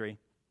 23.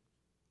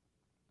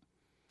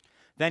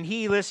 Then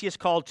he, Lysias,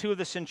 called two of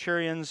the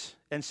centurions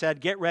and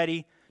said, "Get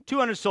ready,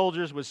 200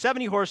 soldiers with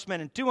 70 horsemen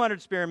and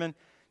 200 spearmen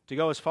to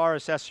go as far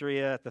as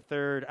Caesarea at the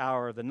third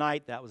hour of the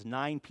night." That was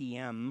 9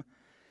 p.m.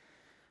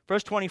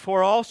 Verse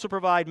 24, "Also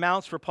provide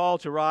mounts for Paul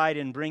to ride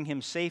and bring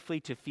him safely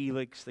to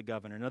Felix the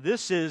governor." Now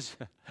this is,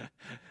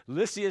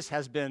 Lysias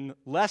has been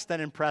less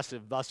than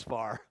impressive thus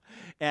far.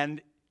 And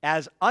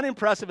as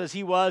unimpressive as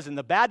he was and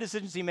the bad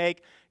decisions he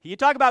made, you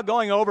talk about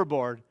going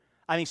overboard.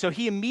 So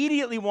he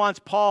immediately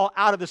wants Paul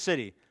out of the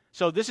city.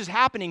 So this is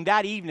happening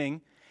that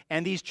evening,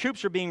 and these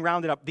troops are being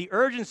rounded up. The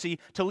urgency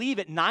to leave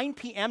at 9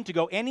 p.m. to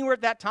go anywhere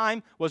at that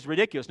time was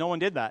ridiculous. No one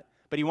did that.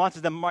 But he wants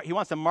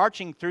them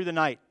marching through the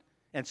night.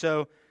 And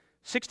so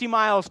 60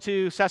 miles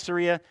to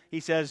Caesarea, he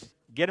says,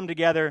 get them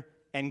together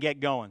and get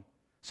going.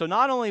 So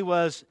not only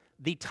was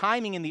the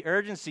timing and the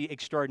urgency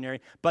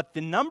extraordinary, but the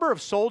number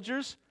of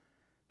soldiers,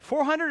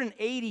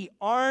 480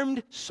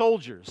 armed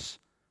soldiers,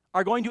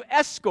 are going to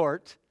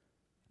escort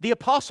the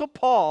Apostle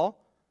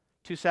Paul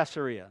to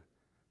Caesarea.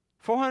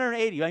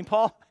 480.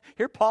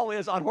 Paul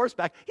is on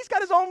horseback. He's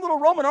got his own little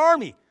Roman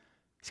army.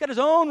 He's got his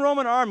own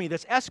Roman army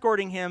that's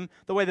escorting him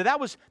the way that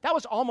was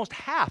almost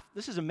half.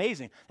 This is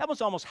amazing. That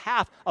was almost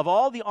half of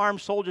all the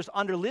armed soldiers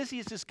under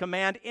Lysias'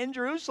 command in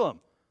Jerusalem,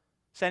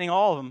 sending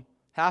all of them,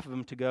 half of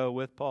them, to go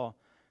with Paul.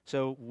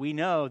 So we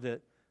know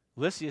that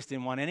Lysias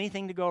didn't want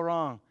anything to go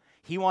wrong.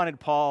 He wanted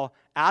Paul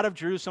out of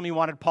Jerusalem. He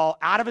wanted Paul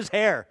out of his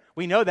hair.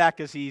 We know that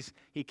because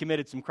he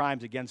committed some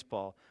crimes against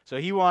Paul. So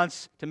he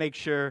wants to make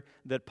sure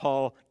that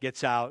Paul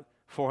gets out.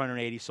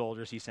 480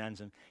 soldiers he sends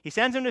him. He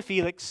sends him to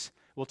Felix.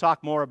 We'll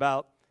talk more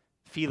about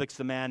Felix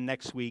the man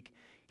next week.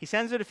 He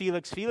sends it to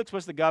Felix. Felix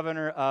was the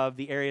governor of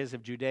the areas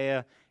of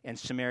Judea and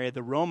Samaria,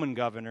 the Roman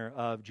governor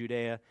of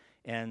Judea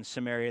and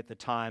Samaria at the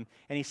time.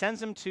 And he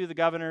sends him to the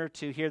governor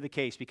to hear the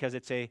case because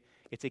it's a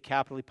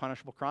capitally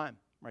punishable crime,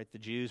 right? The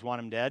Jews want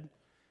him dead,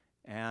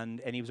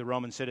 and he was a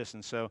Roman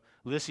citizen. So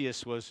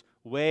Lysias was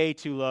way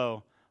too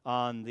low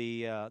on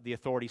the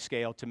authority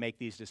scale to make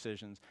these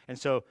decisions. And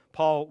so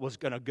Paul was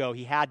going to go.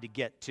 He had to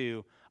get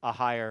to a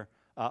higher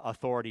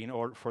authority in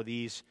order for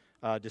these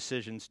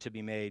decisions to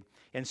be made.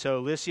 And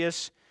so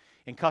Lysias,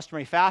 in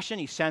customary fashion,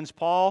 he sends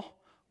Paul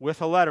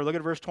with a letter. Look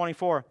at verse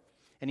 24.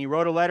 And he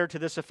wrote a letter to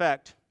this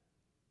effect.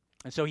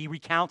 And so he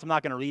recounts, I'm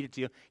not going to read it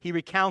to you, he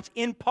recounts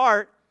in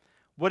part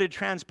what had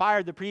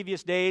transpired the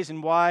previous days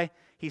and why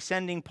he's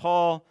sending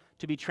Paul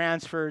to be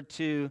transferred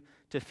to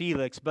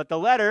Felix. But the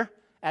letter,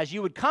 as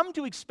you would come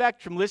to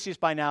expect from Lysias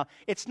by now,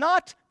 it's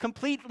not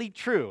completely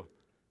true.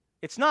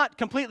 It's not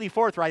completely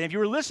forthright. If you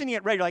were listening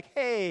at read, you're like,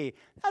 hey,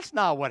 that's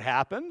not what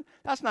happened.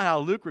 That's not how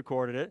Luke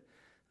recorded it.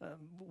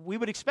 We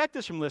would expect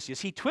this from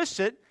Lysias. He twists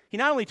it. He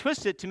not only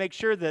twists it to make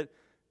sure that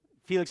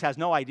Felix has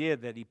no idea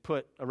that he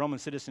put a Roman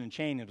citizen in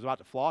chains and was about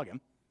to flog him,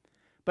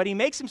 but he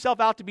makes himself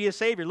out to be a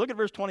savior. Look at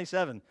verse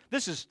 27.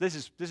 This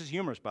is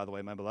humorous, by the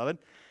way, my beloved.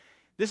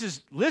 This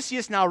is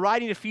Lysias now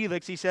writing to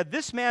Felix. He said,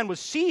 "This man was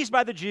seized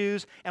by the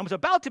Jews and was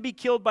about to be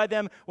killed by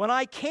them when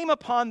I came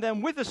upon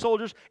them with the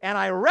soldiers, and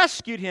I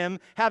rescued him,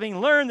 having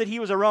learned that he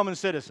was a Roman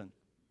citizen."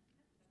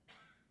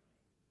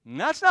 And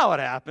that's not what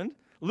happened.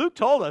 Luke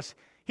told us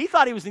he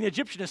thought he was an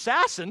Egyptian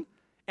assassin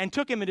and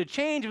took him into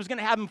chains and was going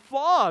to have him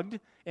flogged,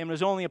 and it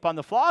was only upon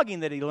the flogging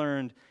that he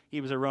learned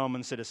he was a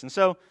Roman citizen.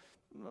 So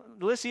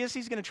Lysias,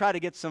 he's going to try to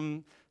get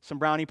some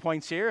brownie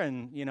points here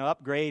and,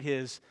 upgrade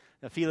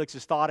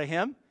Felix's thought of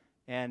him.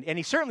 And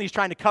he certainly is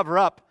trying to cover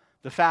up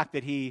the fact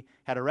that he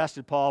had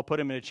arrested Paul, put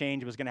him in a chain,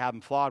 and was going to have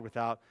him flogged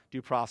without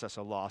due process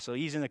of law. So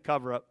he's in the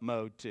cover-up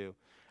mode too.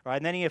 All right,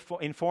 and then he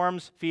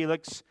informs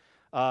Felix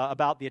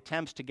about the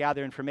attempts to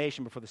gather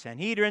information before the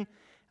Sanhedrin,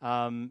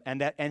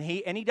 and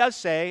he does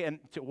say, and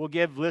we'll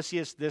give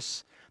Lysias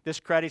this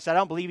credit. He said, I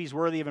don't believe he's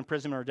worthy of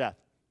imprisonment or death.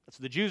 That's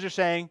what the Jews are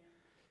saying.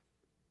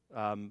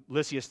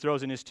 Lysias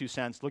throws in his 2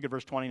 cents. Look at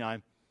verse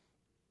 29.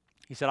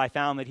 He said, I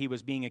found that he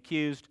was being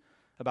accused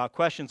about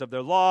questions of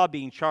their law,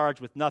 being charged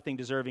with nothing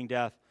deserving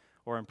death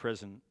or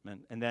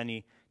imprisonment. And then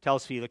he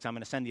tells Felix, I'm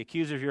going to send the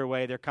accusers your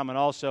way. They're coming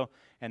also,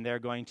 and they're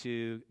going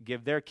to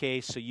give their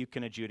case so you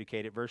can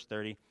adjudicate it. Verse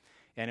 30.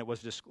 And it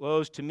was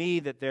disclosed to me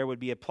that there would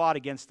be a plot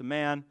against the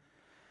man.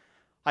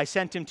 I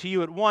sent him to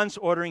you at once,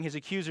 ordering his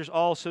accusers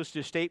also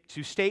to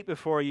state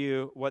before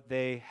you what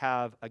they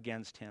have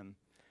against him.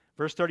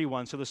 Verse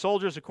 31, so the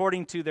soldiers,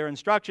 according to their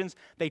instructions,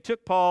 they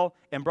took Paul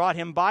and brought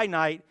him by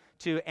night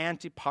to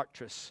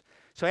Antipatris.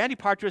 So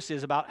Antipatris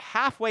is about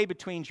halfway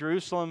between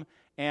Jerusalem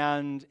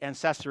and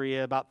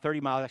Caesarea, about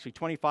 30 miles, actually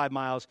 25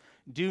 miles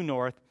due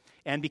north.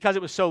 And because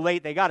it was so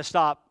late, they got to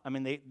stop.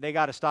 They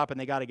got to stop and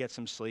they got to get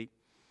some sleep.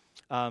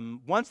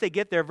 Once they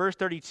get there, verse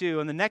 32,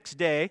 and the next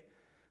day,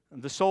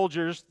 the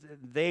soldiers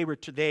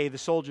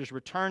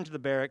return to the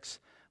barracks,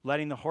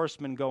 letting the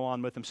horsemen go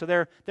on with them. So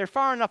they're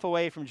far enough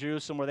away from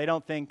Jerusalem where they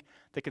don't think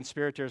the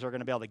conspirators are going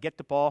to be able to get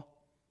to Paul.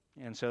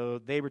 And so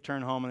they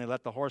return home and they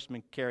let the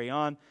horsemen carry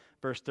on.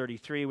 Verse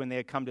 33, when they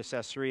had come to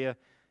Caesarea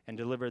and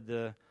delivered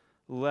the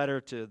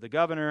letter to the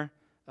governor,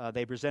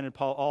 they presented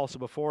Paul also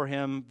before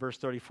him. Verse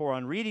 34,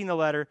 on reading the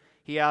letter,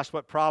 he asked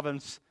what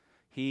province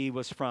he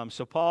was from.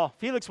 So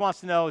Felix wants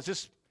to know, is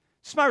this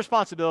my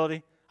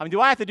responsibility? Do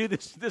I have to do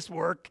this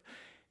work?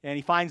 And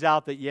he finds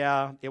out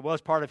that, it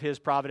was part of his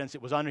providence.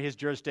 It was under his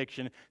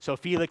jurisdiction. So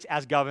Felix,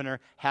 as governor,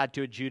 had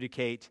to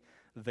adjudicate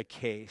the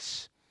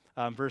case.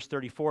 Verse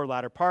 34,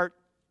 latter part.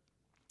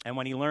 And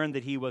when he learned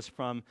that he was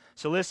from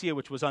Cilicia,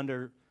 which was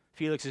under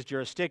Felix's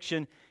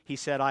jurisdiction, he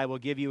said, I will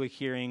give you a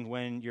hearing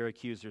when your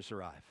accusers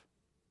arrive.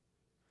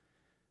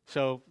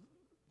 So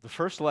the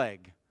first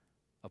leg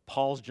of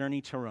Paul's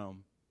journey to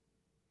Rome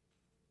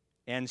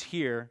ends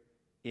here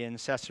in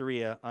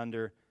Caesarea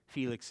under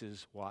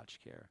Felix's watch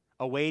care,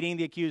 awaiting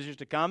the accusers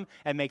to come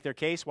and make their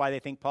case why they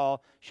think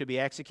Paul should be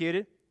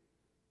executed.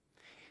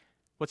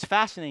 What's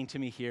fascinating to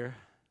me here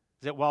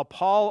is that while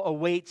Paul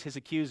awaits his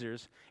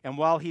accusers and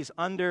while he's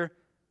under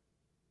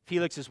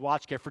Felix's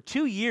watch care for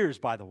 2 years,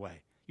 by the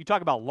way, you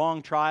talk about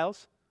long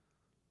trials,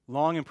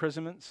 long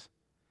imprisonments.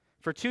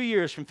 For 2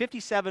 years, from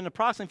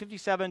approximately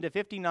 57 to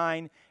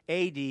 59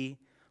 A.D.,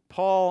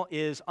 Paul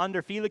is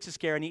under Felix's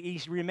care, and he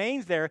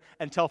remains there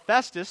until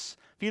Festus,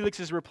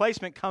 Felix's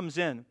replacement, comes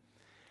in.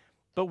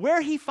 But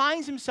where he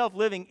finds himself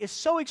living is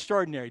so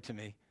extraordinary to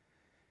me.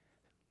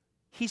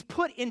 He's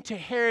put into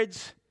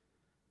Herod's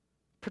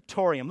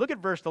praetorium. Look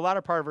at the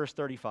latter part of verse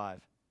 35.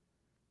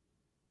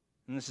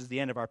 And this is the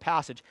end of our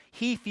passage.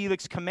 He,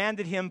 Felix,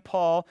 commanded him,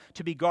 Paul,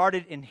 to be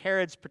guarded in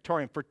Herod's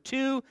praetorium for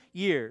 2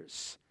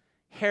 years.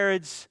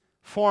 Herod's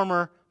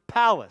former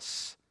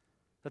palace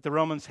that the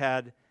Romans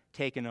had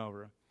taken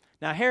over.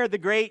 Now, Herod the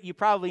Great, you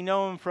probably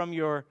know him from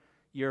your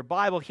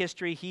Bible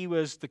history. He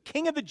was the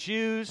king of the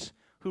Jews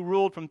who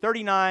ruled from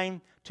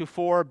 39 to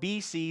 4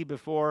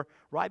 BC,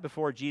 right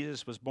before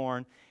Jesus was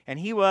born. And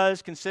he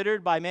was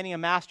considered by many a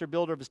master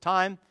builder of his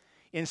time.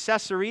 In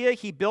Caesarea,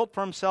 he built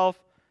for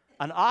himself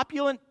an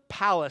opulent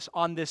palace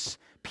on this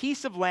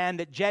piece of land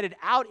that jetted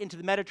out into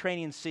the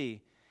Mediterranean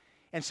Sea.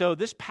 And so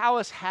this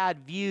palace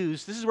had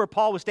views. This is where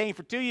Paul was staying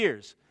for 2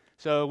 years.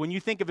 So when you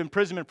think of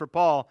imprisonment for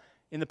Paul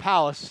in the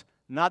palace,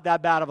 not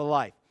that bad of a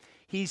life.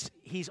 He's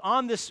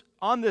on this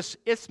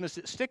isthmus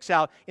that sticks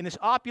out in this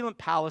opulent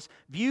palace,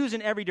 views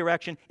in every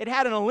direction. It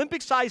had an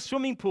Olympic-sized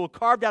swimming pool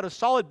carved out of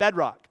solid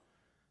bedrock.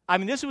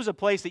 This was a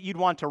place that you'd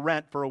want to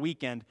rent for a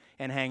weekend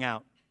and hang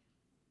out.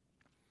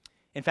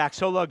 In fact,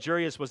 so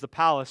luxurious was the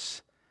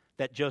palace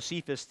that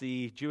Josephus,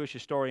 the Jewish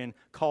historian,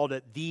 called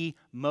it the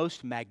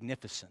most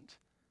magnificent.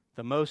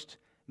 The most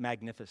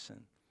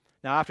magnificent.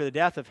 Now, after the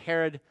death of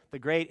Herod the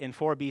Great in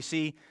 4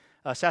 BC,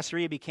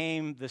 Caesarea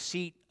became the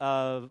seat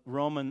of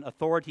Roman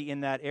authority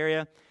in that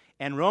area.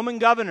 And Roman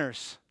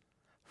governors,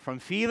 from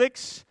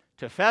Felix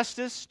to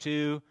Festus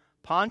to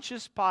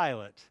Pontius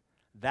Pilate,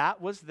 that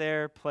was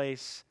their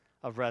place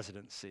of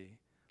residency,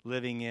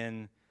 living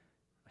in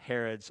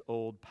Herod's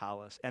old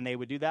palace. And they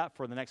would do that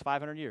for the next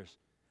 500 years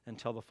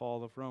until the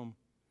fall of Rome.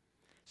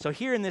 So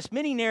here in this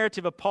mini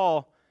narrative of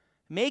Paul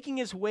making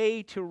his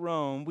way to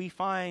Rome, we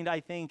find,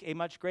 I think, a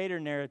much greater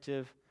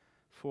narrative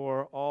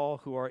for all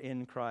who are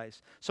in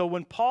Christ. So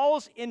when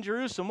Paul's in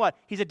Jerusalem, what?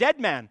 He's a dead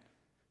man.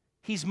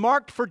 He's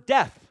marked for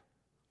death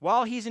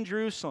while he's in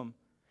Jerusalem.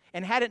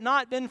 And had it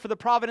not been for the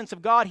providence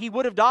of God, he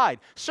would have died.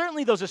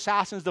 Certainly those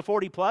assassins, the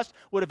 40 plus,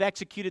 would have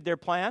executed their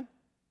plan.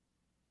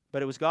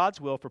 But it was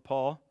God's will for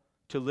Paul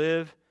to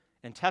live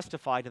and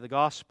testify to the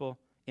gospel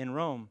in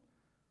Rome.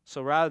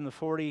 So rather than the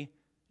 40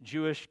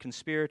 Jewish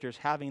conspirators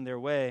having their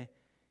way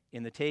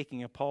in the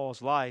taking of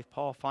Paul's life,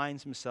 Paul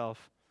finds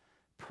himself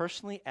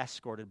personally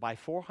escorted by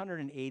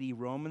 480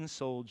 Roman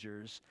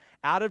soldiers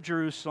out of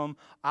Jerusalem,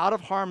 out of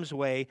harm's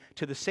way,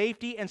 to the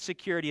safety and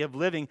security of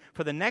living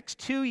for the next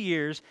 2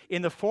 years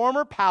in the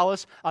former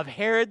palace of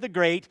Herod the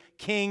Great,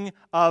 king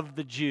of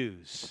the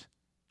Jews.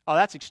 Oh,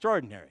 that's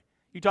extraordinary.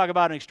 You talk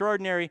about an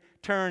extraordinary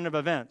turn of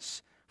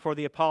events for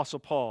the Apostle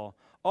Paul.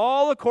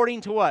 All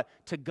according to what?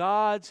 To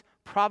God's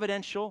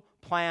providential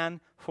plan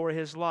for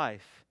his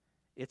life.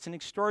 It's an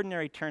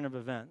extraordinary turn of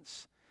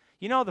events.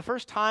 You know, the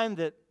first time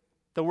that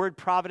the word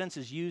providence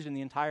is used in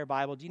the entire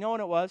Bible, do you know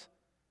when it was?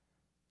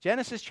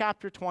 Genesis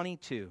chapter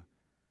 22.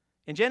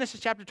 In Genesis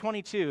chapter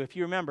 22, if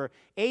you remember,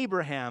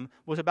 Abraham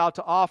was about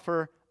to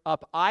offer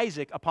up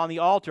Isaac upon the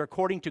altar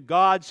according to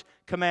God's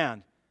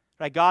command.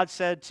 Right? God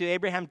said to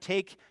Abraham,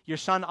 take your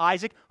son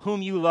Isaac,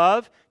 whom you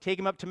love, take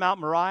him up to Mount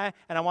Moriah,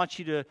 and I want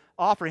you to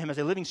offer him as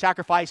a living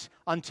sacrifice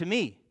unto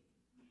me.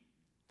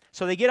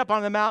 So they get up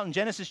on the mountain,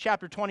 Genesis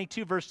chapter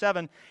 22, verse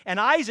 7, and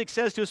Isaac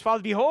says to his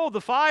father, behold, the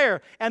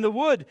fire and the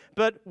wood,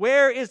 but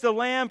where is the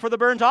lamb for the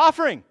burnt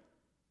offering?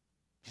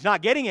 He's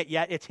not getting it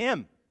yet, it's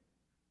him.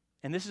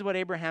 And this is what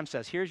Abraham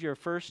says. Here's your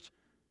first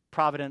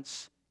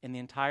providence in the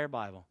entire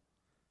Bible.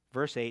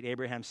 Verse 8,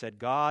 Abraham said,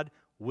 God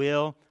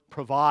will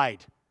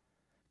provide.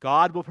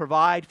 God will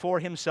provide for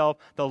himself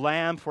the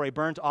lamb for a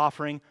burnt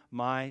offering,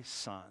 my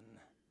son.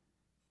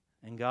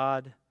 And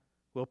God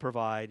will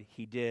provide.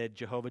 He did,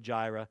 Jehovah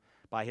Jireh.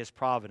 By his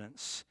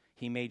providence,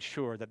 he made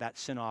sure that that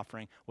sin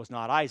offering was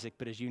not Isaac,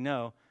 but as you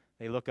know,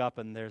 they look up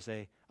and there's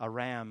a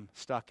ram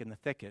stuck in the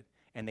thicket,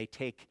 and they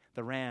take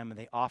the ram and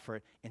they offer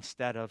it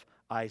instead of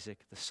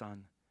Isaac, the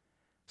son.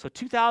 So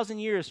 2,000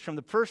 years from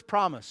the first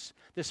promise,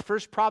 this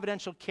first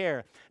providential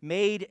care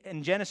made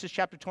in Genesis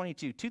chapter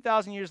 22,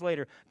 2,000 years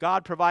later,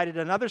 God provided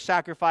another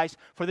sacrifice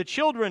for the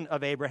children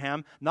of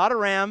Abraham, not a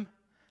ram,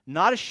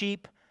 not a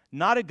sheep,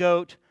 not a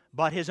goat,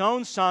 but his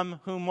own son,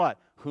 whom what?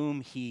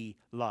 Whom he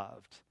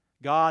loved.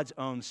 God's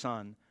own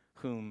son,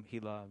 whom he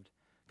loved.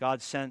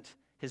 God sent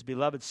his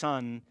beloved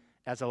son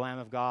as a Lamb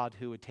of God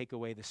who would take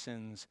away the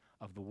sins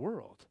of the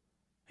world.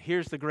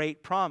 Here's the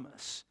great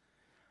promise.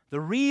 The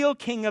real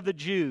King of the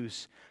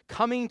Jews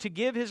coming to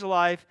give his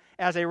life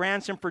as a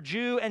ransom for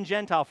Jew and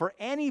Gentile, for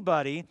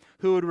anybody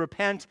who would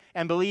repent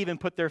and believe and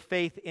put their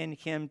faith in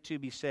him to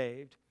be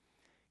saved.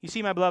 You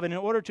see, my beloved, in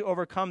order to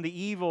overcome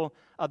the evil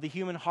of the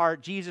human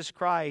heart, Jesus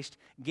Christ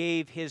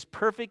gave his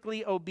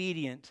perfectly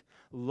obedient,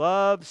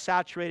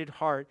 love-saturated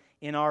heart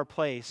in our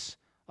place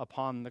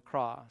upon the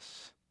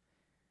cross.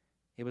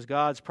 It was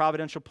God's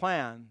providential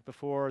plan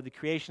before the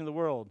creation of the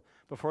world,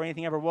 before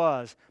anything ever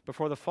was,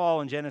 before the fall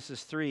in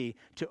Genesis 3,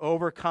 to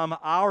overcome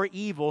our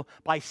evil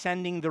by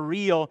sending the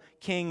real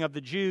King of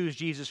the Jews,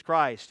 Jesus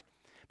Christ.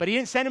 But he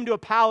didn't send him to a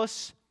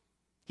palace.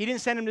 He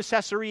didn't send him to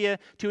Caesarea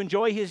to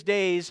enjoy his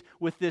days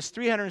with this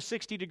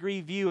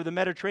 360-degree view of the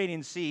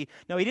Mediterranean Sea.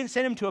 No, he didn't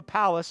send him to a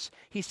palace.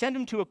 He sent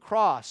him to a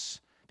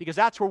cross, because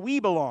that's where we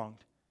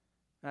belonged.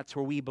 That's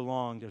where we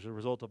belonged as a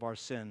result of our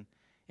sin.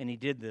 And he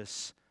did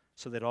this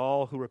so that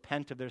all who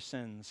repent of their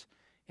sins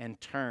and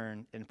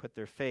turn and put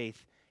their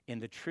faith in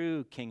the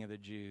true King of the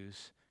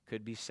Jews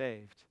could be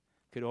saved,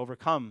 could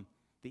overcome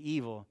the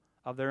evil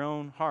of their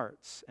own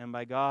hearts, and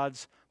by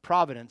God's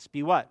providence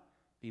be what?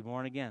 Be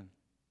born again.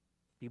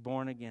 Be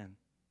born again.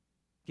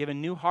 Given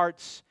new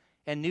hearts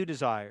and new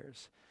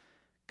desires,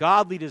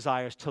 godly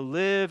desires to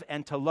live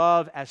and to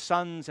love as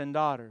sons and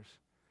daughters.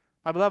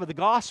 My beloved, the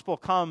gospel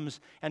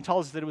comes and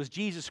tells us that it was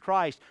Jesus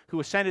Christ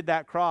who ascended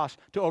that cross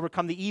to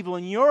overcome the evil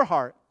in your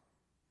heart.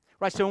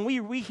 Right, so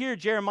when we hear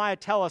Jeremiah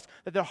tell us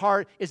that the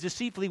heart is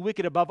deceitfully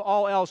wicked above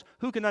all else,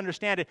 who can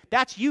understand it?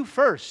 That's you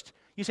first.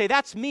 You say,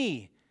 that's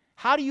me.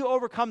 How do you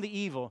overcome the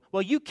evil?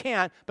 Well, you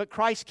can't, but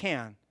Christ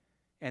can.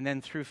 And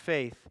then through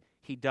faith,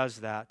 he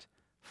does that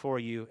for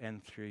you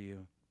and through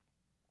you.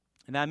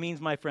 And that means,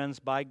 my friends,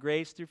 by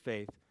grace through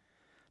faith,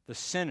 the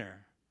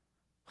sinner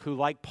who,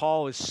 like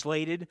Paul, is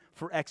slated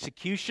for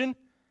execution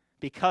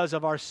because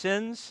of our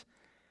sins,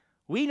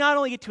 we not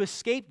only get to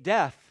escape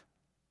death,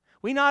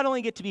 we not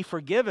only get to be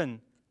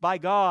forgiven by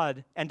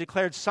God and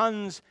declared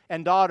sons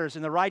and daughters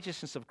in the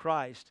righteousness of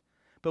Christ,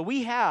 but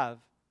we have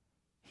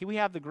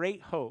the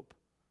great hope,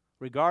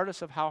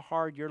 regardless of how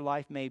hard your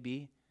life may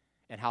be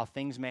and how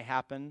things may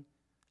happen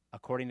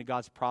according to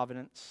God's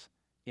providence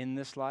in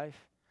this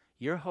life,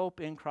 your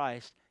hope in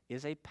Christ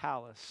is a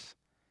palace.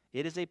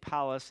 It is a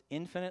palace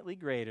infinitely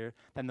greater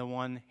than the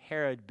one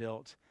Herod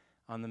built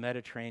on the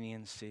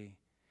Mediterranean Sea.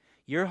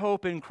 Your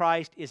hope in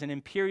Christ is an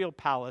imperial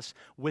palace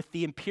with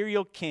the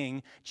imperial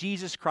king,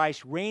 Jesus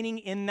Christ, reigning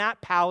in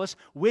that palace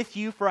with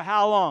you for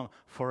how long?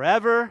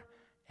 Forever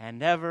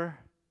and ever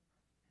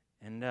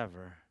and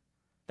ever.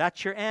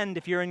 That's your end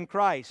if you're in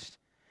Christ.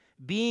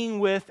 Being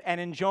with and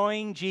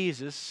enjoying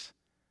Jesus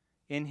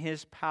in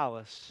his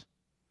palace.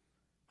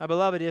 My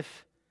beloved,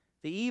 if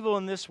the evil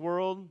in this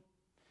world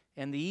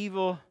and the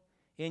evil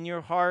in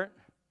your heart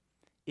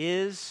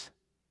is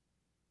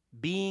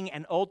being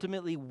and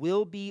ultimately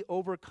will be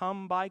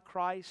overcome by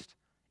Christ,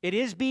 it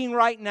is being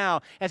right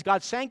now as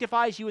God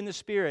sanctifies you in the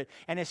Spirit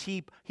and as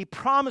He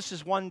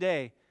promises one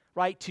day,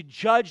 right, to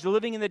judge the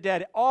living and the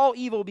dead, all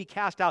evil will be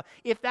cast out.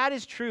 If that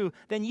is true,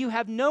 then you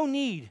have no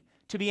need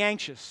to be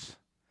anxious.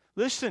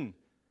 Listen,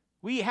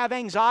 we have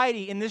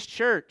anxiety in this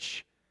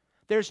church.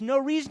 There's no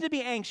reason to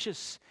be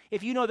anxious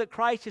if you know that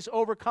Christ has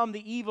overcome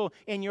the evil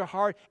in your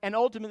heart and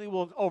ultimately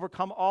will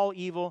overcome all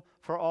evil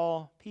for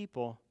all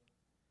people.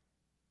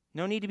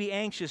 No need to be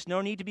anxious,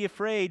 no need to be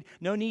afraid,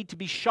 no need to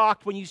be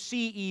shocked when you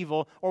see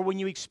evil or when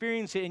you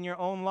experience it in your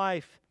own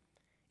life.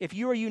 If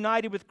you are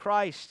united with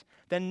Christ,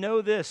 then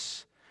know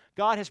this: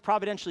 God has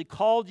providentially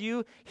called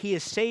you, He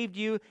has saved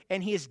you,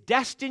 and He has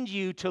destined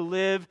you to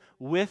live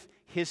with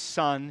His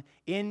Son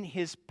in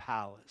His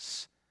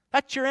palace.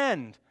 That's your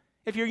end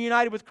if you're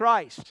united with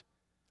Christ.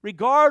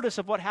 Regardless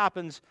of what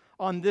happens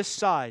on this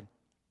side,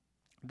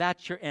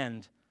 that's your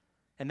end.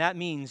 And that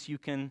means you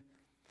can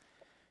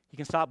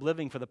stop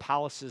living for the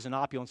palaces and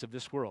opulence of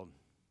this world.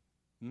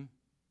 You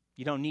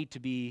don't need to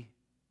be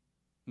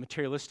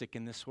materialistic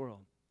in this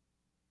world.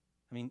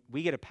 I mean,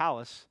 we get a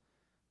palace.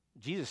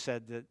 Jesus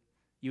said that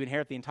you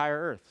inherit the entire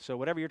earth. So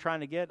whatever you're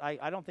trying to get,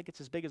 I don't think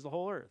it's as big as the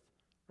whole earth,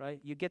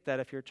 right? You get that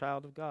if you're a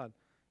child of God.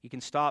 You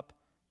can stop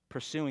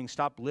pursuing,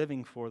 stop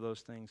living for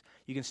those things.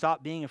 You can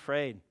stop being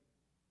afraid.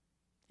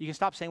 You can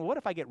stop saying, well, what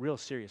if I get real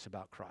serious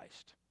about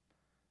Christ?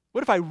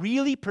 What if I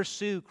really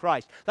pursue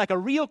Christ? Like a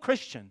real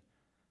Christian.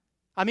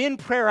 I'm in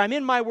prayer, I'm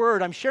in my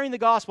word, I'm sharing the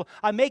gospel,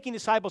 I'm making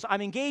disciples,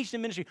 I'm engaged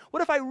in ministry.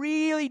 What if I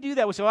really do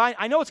that? So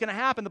I know it's going to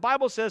happen. The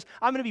Bible says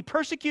I'm going to be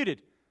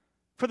persecuted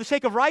for the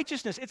sake of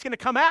righteousness. It's going to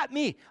come at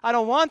me. I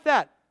don't want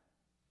that.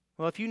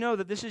 Well, if you know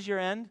that this is your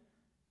end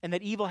and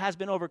that evil has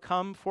been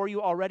overcome for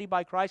you already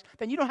by Christ,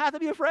 then you don't have to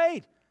be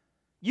afraid.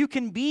 You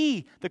can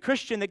be the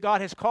Christian that God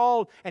has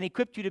called and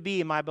equipped you to be.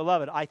 And my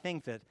beloved, I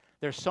think that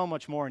there's so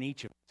much more in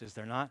each of us, is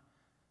there not?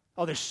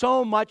 Oh, there's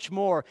so much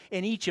more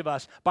in each of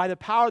us by the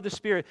power of the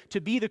Spirit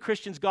to be the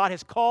Christians God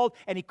has called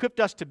and equipped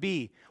us to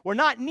be. We're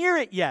not near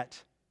it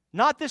yet.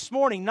 Not this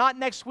morning, not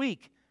next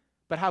week.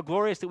 But how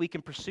glorious that we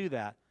can pursue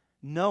that,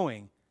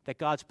 knowing that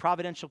God's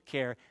providential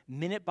care,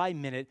 minute by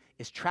minute,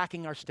 is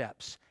tracking our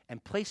steps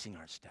and placing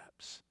our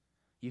steps.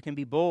 You can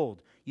be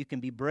bold. You can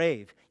be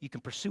brave. You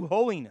can pursue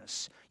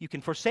holiness. You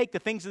can forsake the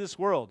things of this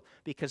world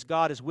because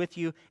God is with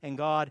you and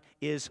God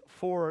is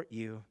for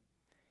you.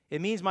 It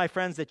means, my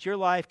friends, that your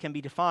life can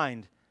be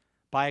defined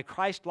by a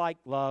Christ-like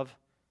love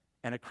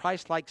and a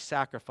Christ-like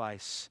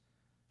sacrifice,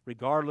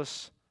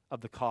 regardless of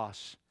the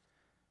cost.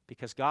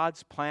 Because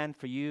God's plan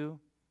for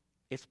you,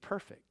 it's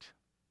perfect.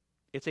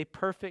 It's a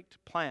perfect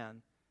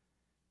plan.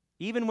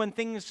 Even when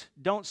things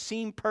don't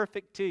seem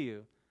perfect to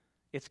you,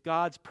 it's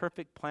God's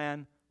perfect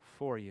plan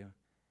for you.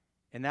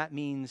 And that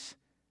means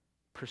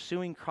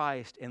pursuing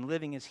Christ and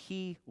living as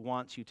He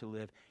wants you to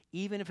live,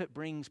 even if it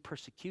brings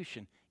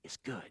persecution, is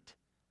good.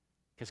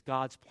 Because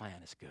God's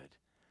plan is good.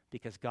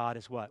 Because God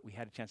is what? We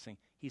had a chance to sing.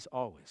 He's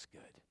always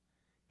good.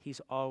 He's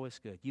always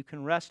good. You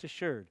can rest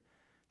assured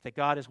that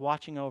God is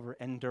watching over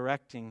and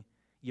directing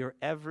your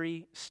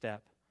every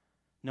step.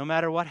 No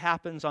matter what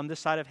happens on this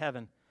side of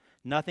heaven,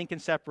 nothing can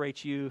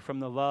separate you from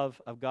the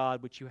love of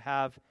God which you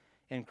have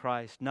in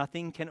Christ.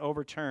 Nothing can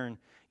overturn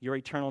your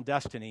eternal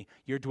destiny,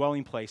 your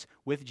dwelling place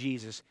with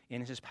Jesus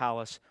in His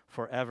palace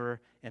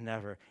forever and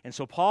ever. And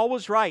so Paul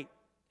was right.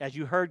 As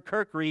you heard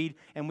Kirk read,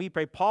 and we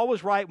pray, Paul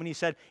was right when he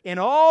said, in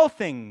all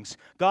things,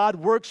 God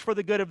works for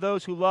the good of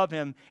those who love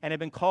Him and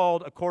have been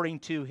called according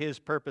to His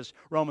purpose.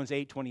 Romans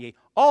 8:28.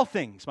 All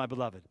things, my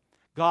beloved,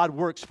 God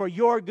works for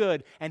your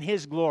good and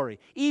His glory.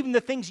 Even the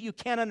things you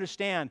can't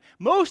understand,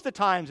 most of the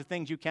times the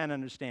things you can't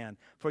understand,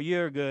 for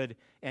your good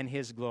and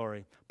His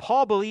glory.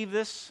 Paul believed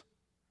this,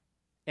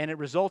 and it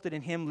resulted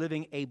in him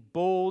living a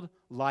bold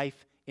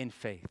life in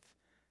faith.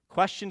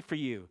 Question for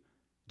you,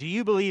 do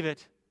you believe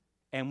it,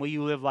 and will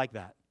you live like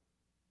that?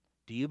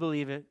 Do you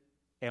believe it,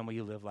 and will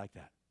you live like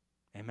that?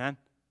 Amen?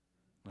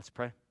 Let's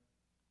pray.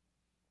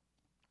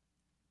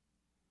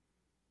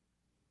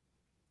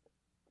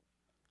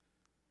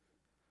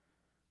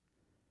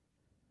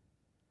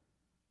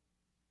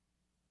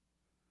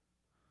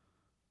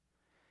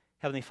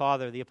 Heavenly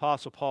Father, the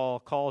Apostle Paul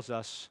calls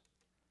us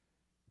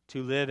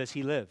to live as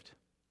he lived.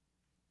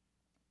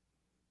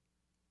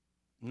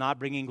 Not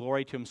bringing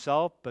glory to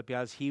himself, but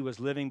because he was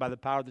living by the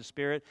power of the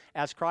Spirit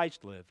as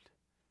Christ lived.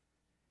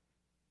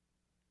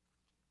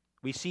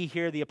 We see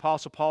here the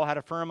Apostle Paul had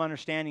a firm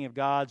understanding of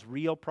God's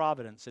real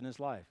providence in his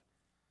life.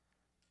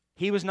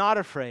 He was not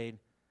afraid.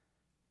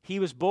 He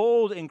was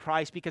bold in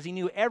Christ because he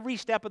knew every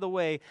step of the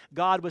way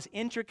God was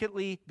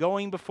intricately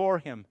going before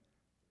him.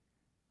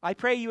 I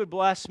pray you would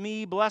bless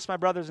me, bless my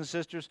brothers and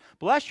sisters,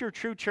 bless your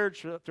true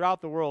church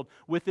throughout the world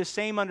with this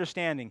same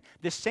understanding,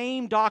 this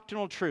same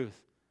doctrinal truth,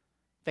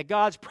 that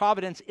God's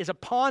providence is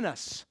upon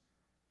us,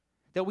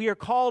 that we are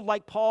called,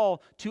 like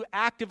Paul, to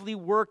actively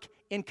work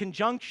in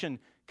conjunction,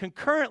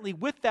 concurrently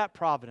with that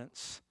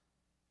providence,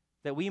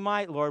 that we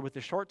might, Lord, with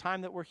the short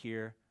time that we're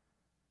here,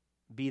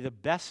 be the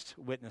best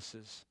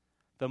witnesses,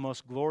 the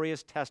most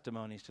glorious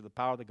testimonies to the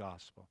power of the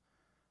gospel.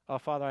 Oh,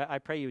 Father, I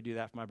pray you would do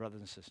that for my brothers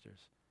and sisters.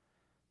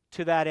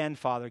 To that end,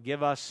 Father,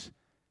 give us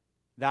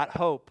that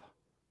hope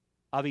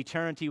of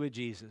eternity with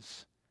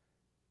Jesus,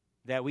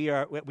 that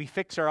we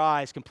fix our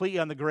eyes completely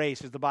on the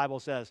grace, as the Bible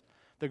says,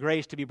 the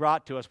grace to be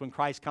brought to us when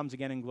Christ comes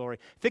again in glory.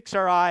 Fix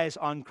our eyes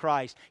on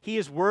Christ. He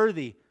is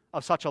worthy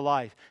of such a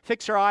life.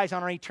 Fix our eyes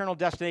on our eternal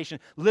destination,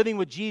 living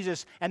with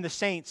Jesus and the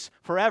saints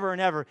forever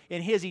and ever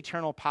in His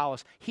eternal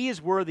palace. He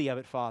is worthy of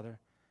it, Father.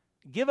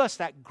 Give us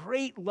that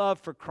great love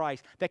for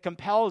Christ that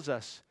compels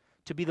us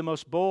to be the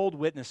most bold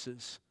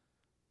witnesses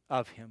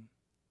of Him.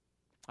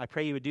 I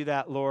pray you would do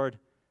that, Lord,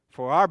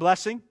 for our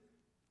blessing.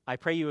 I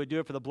pray you would do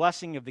it for the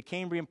blessing of the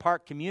Cambrian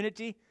Park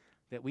community,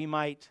 that we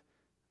might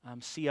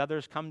see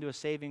others come to a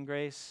saving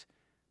grace.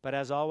 But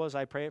as always,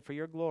 I pray it for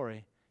your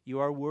glory. You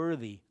are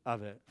worthy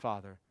of it,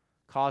 Father.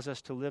 Cause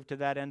us to live to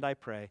that end, I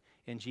pray.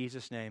 In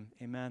Jesus' name,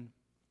 amen.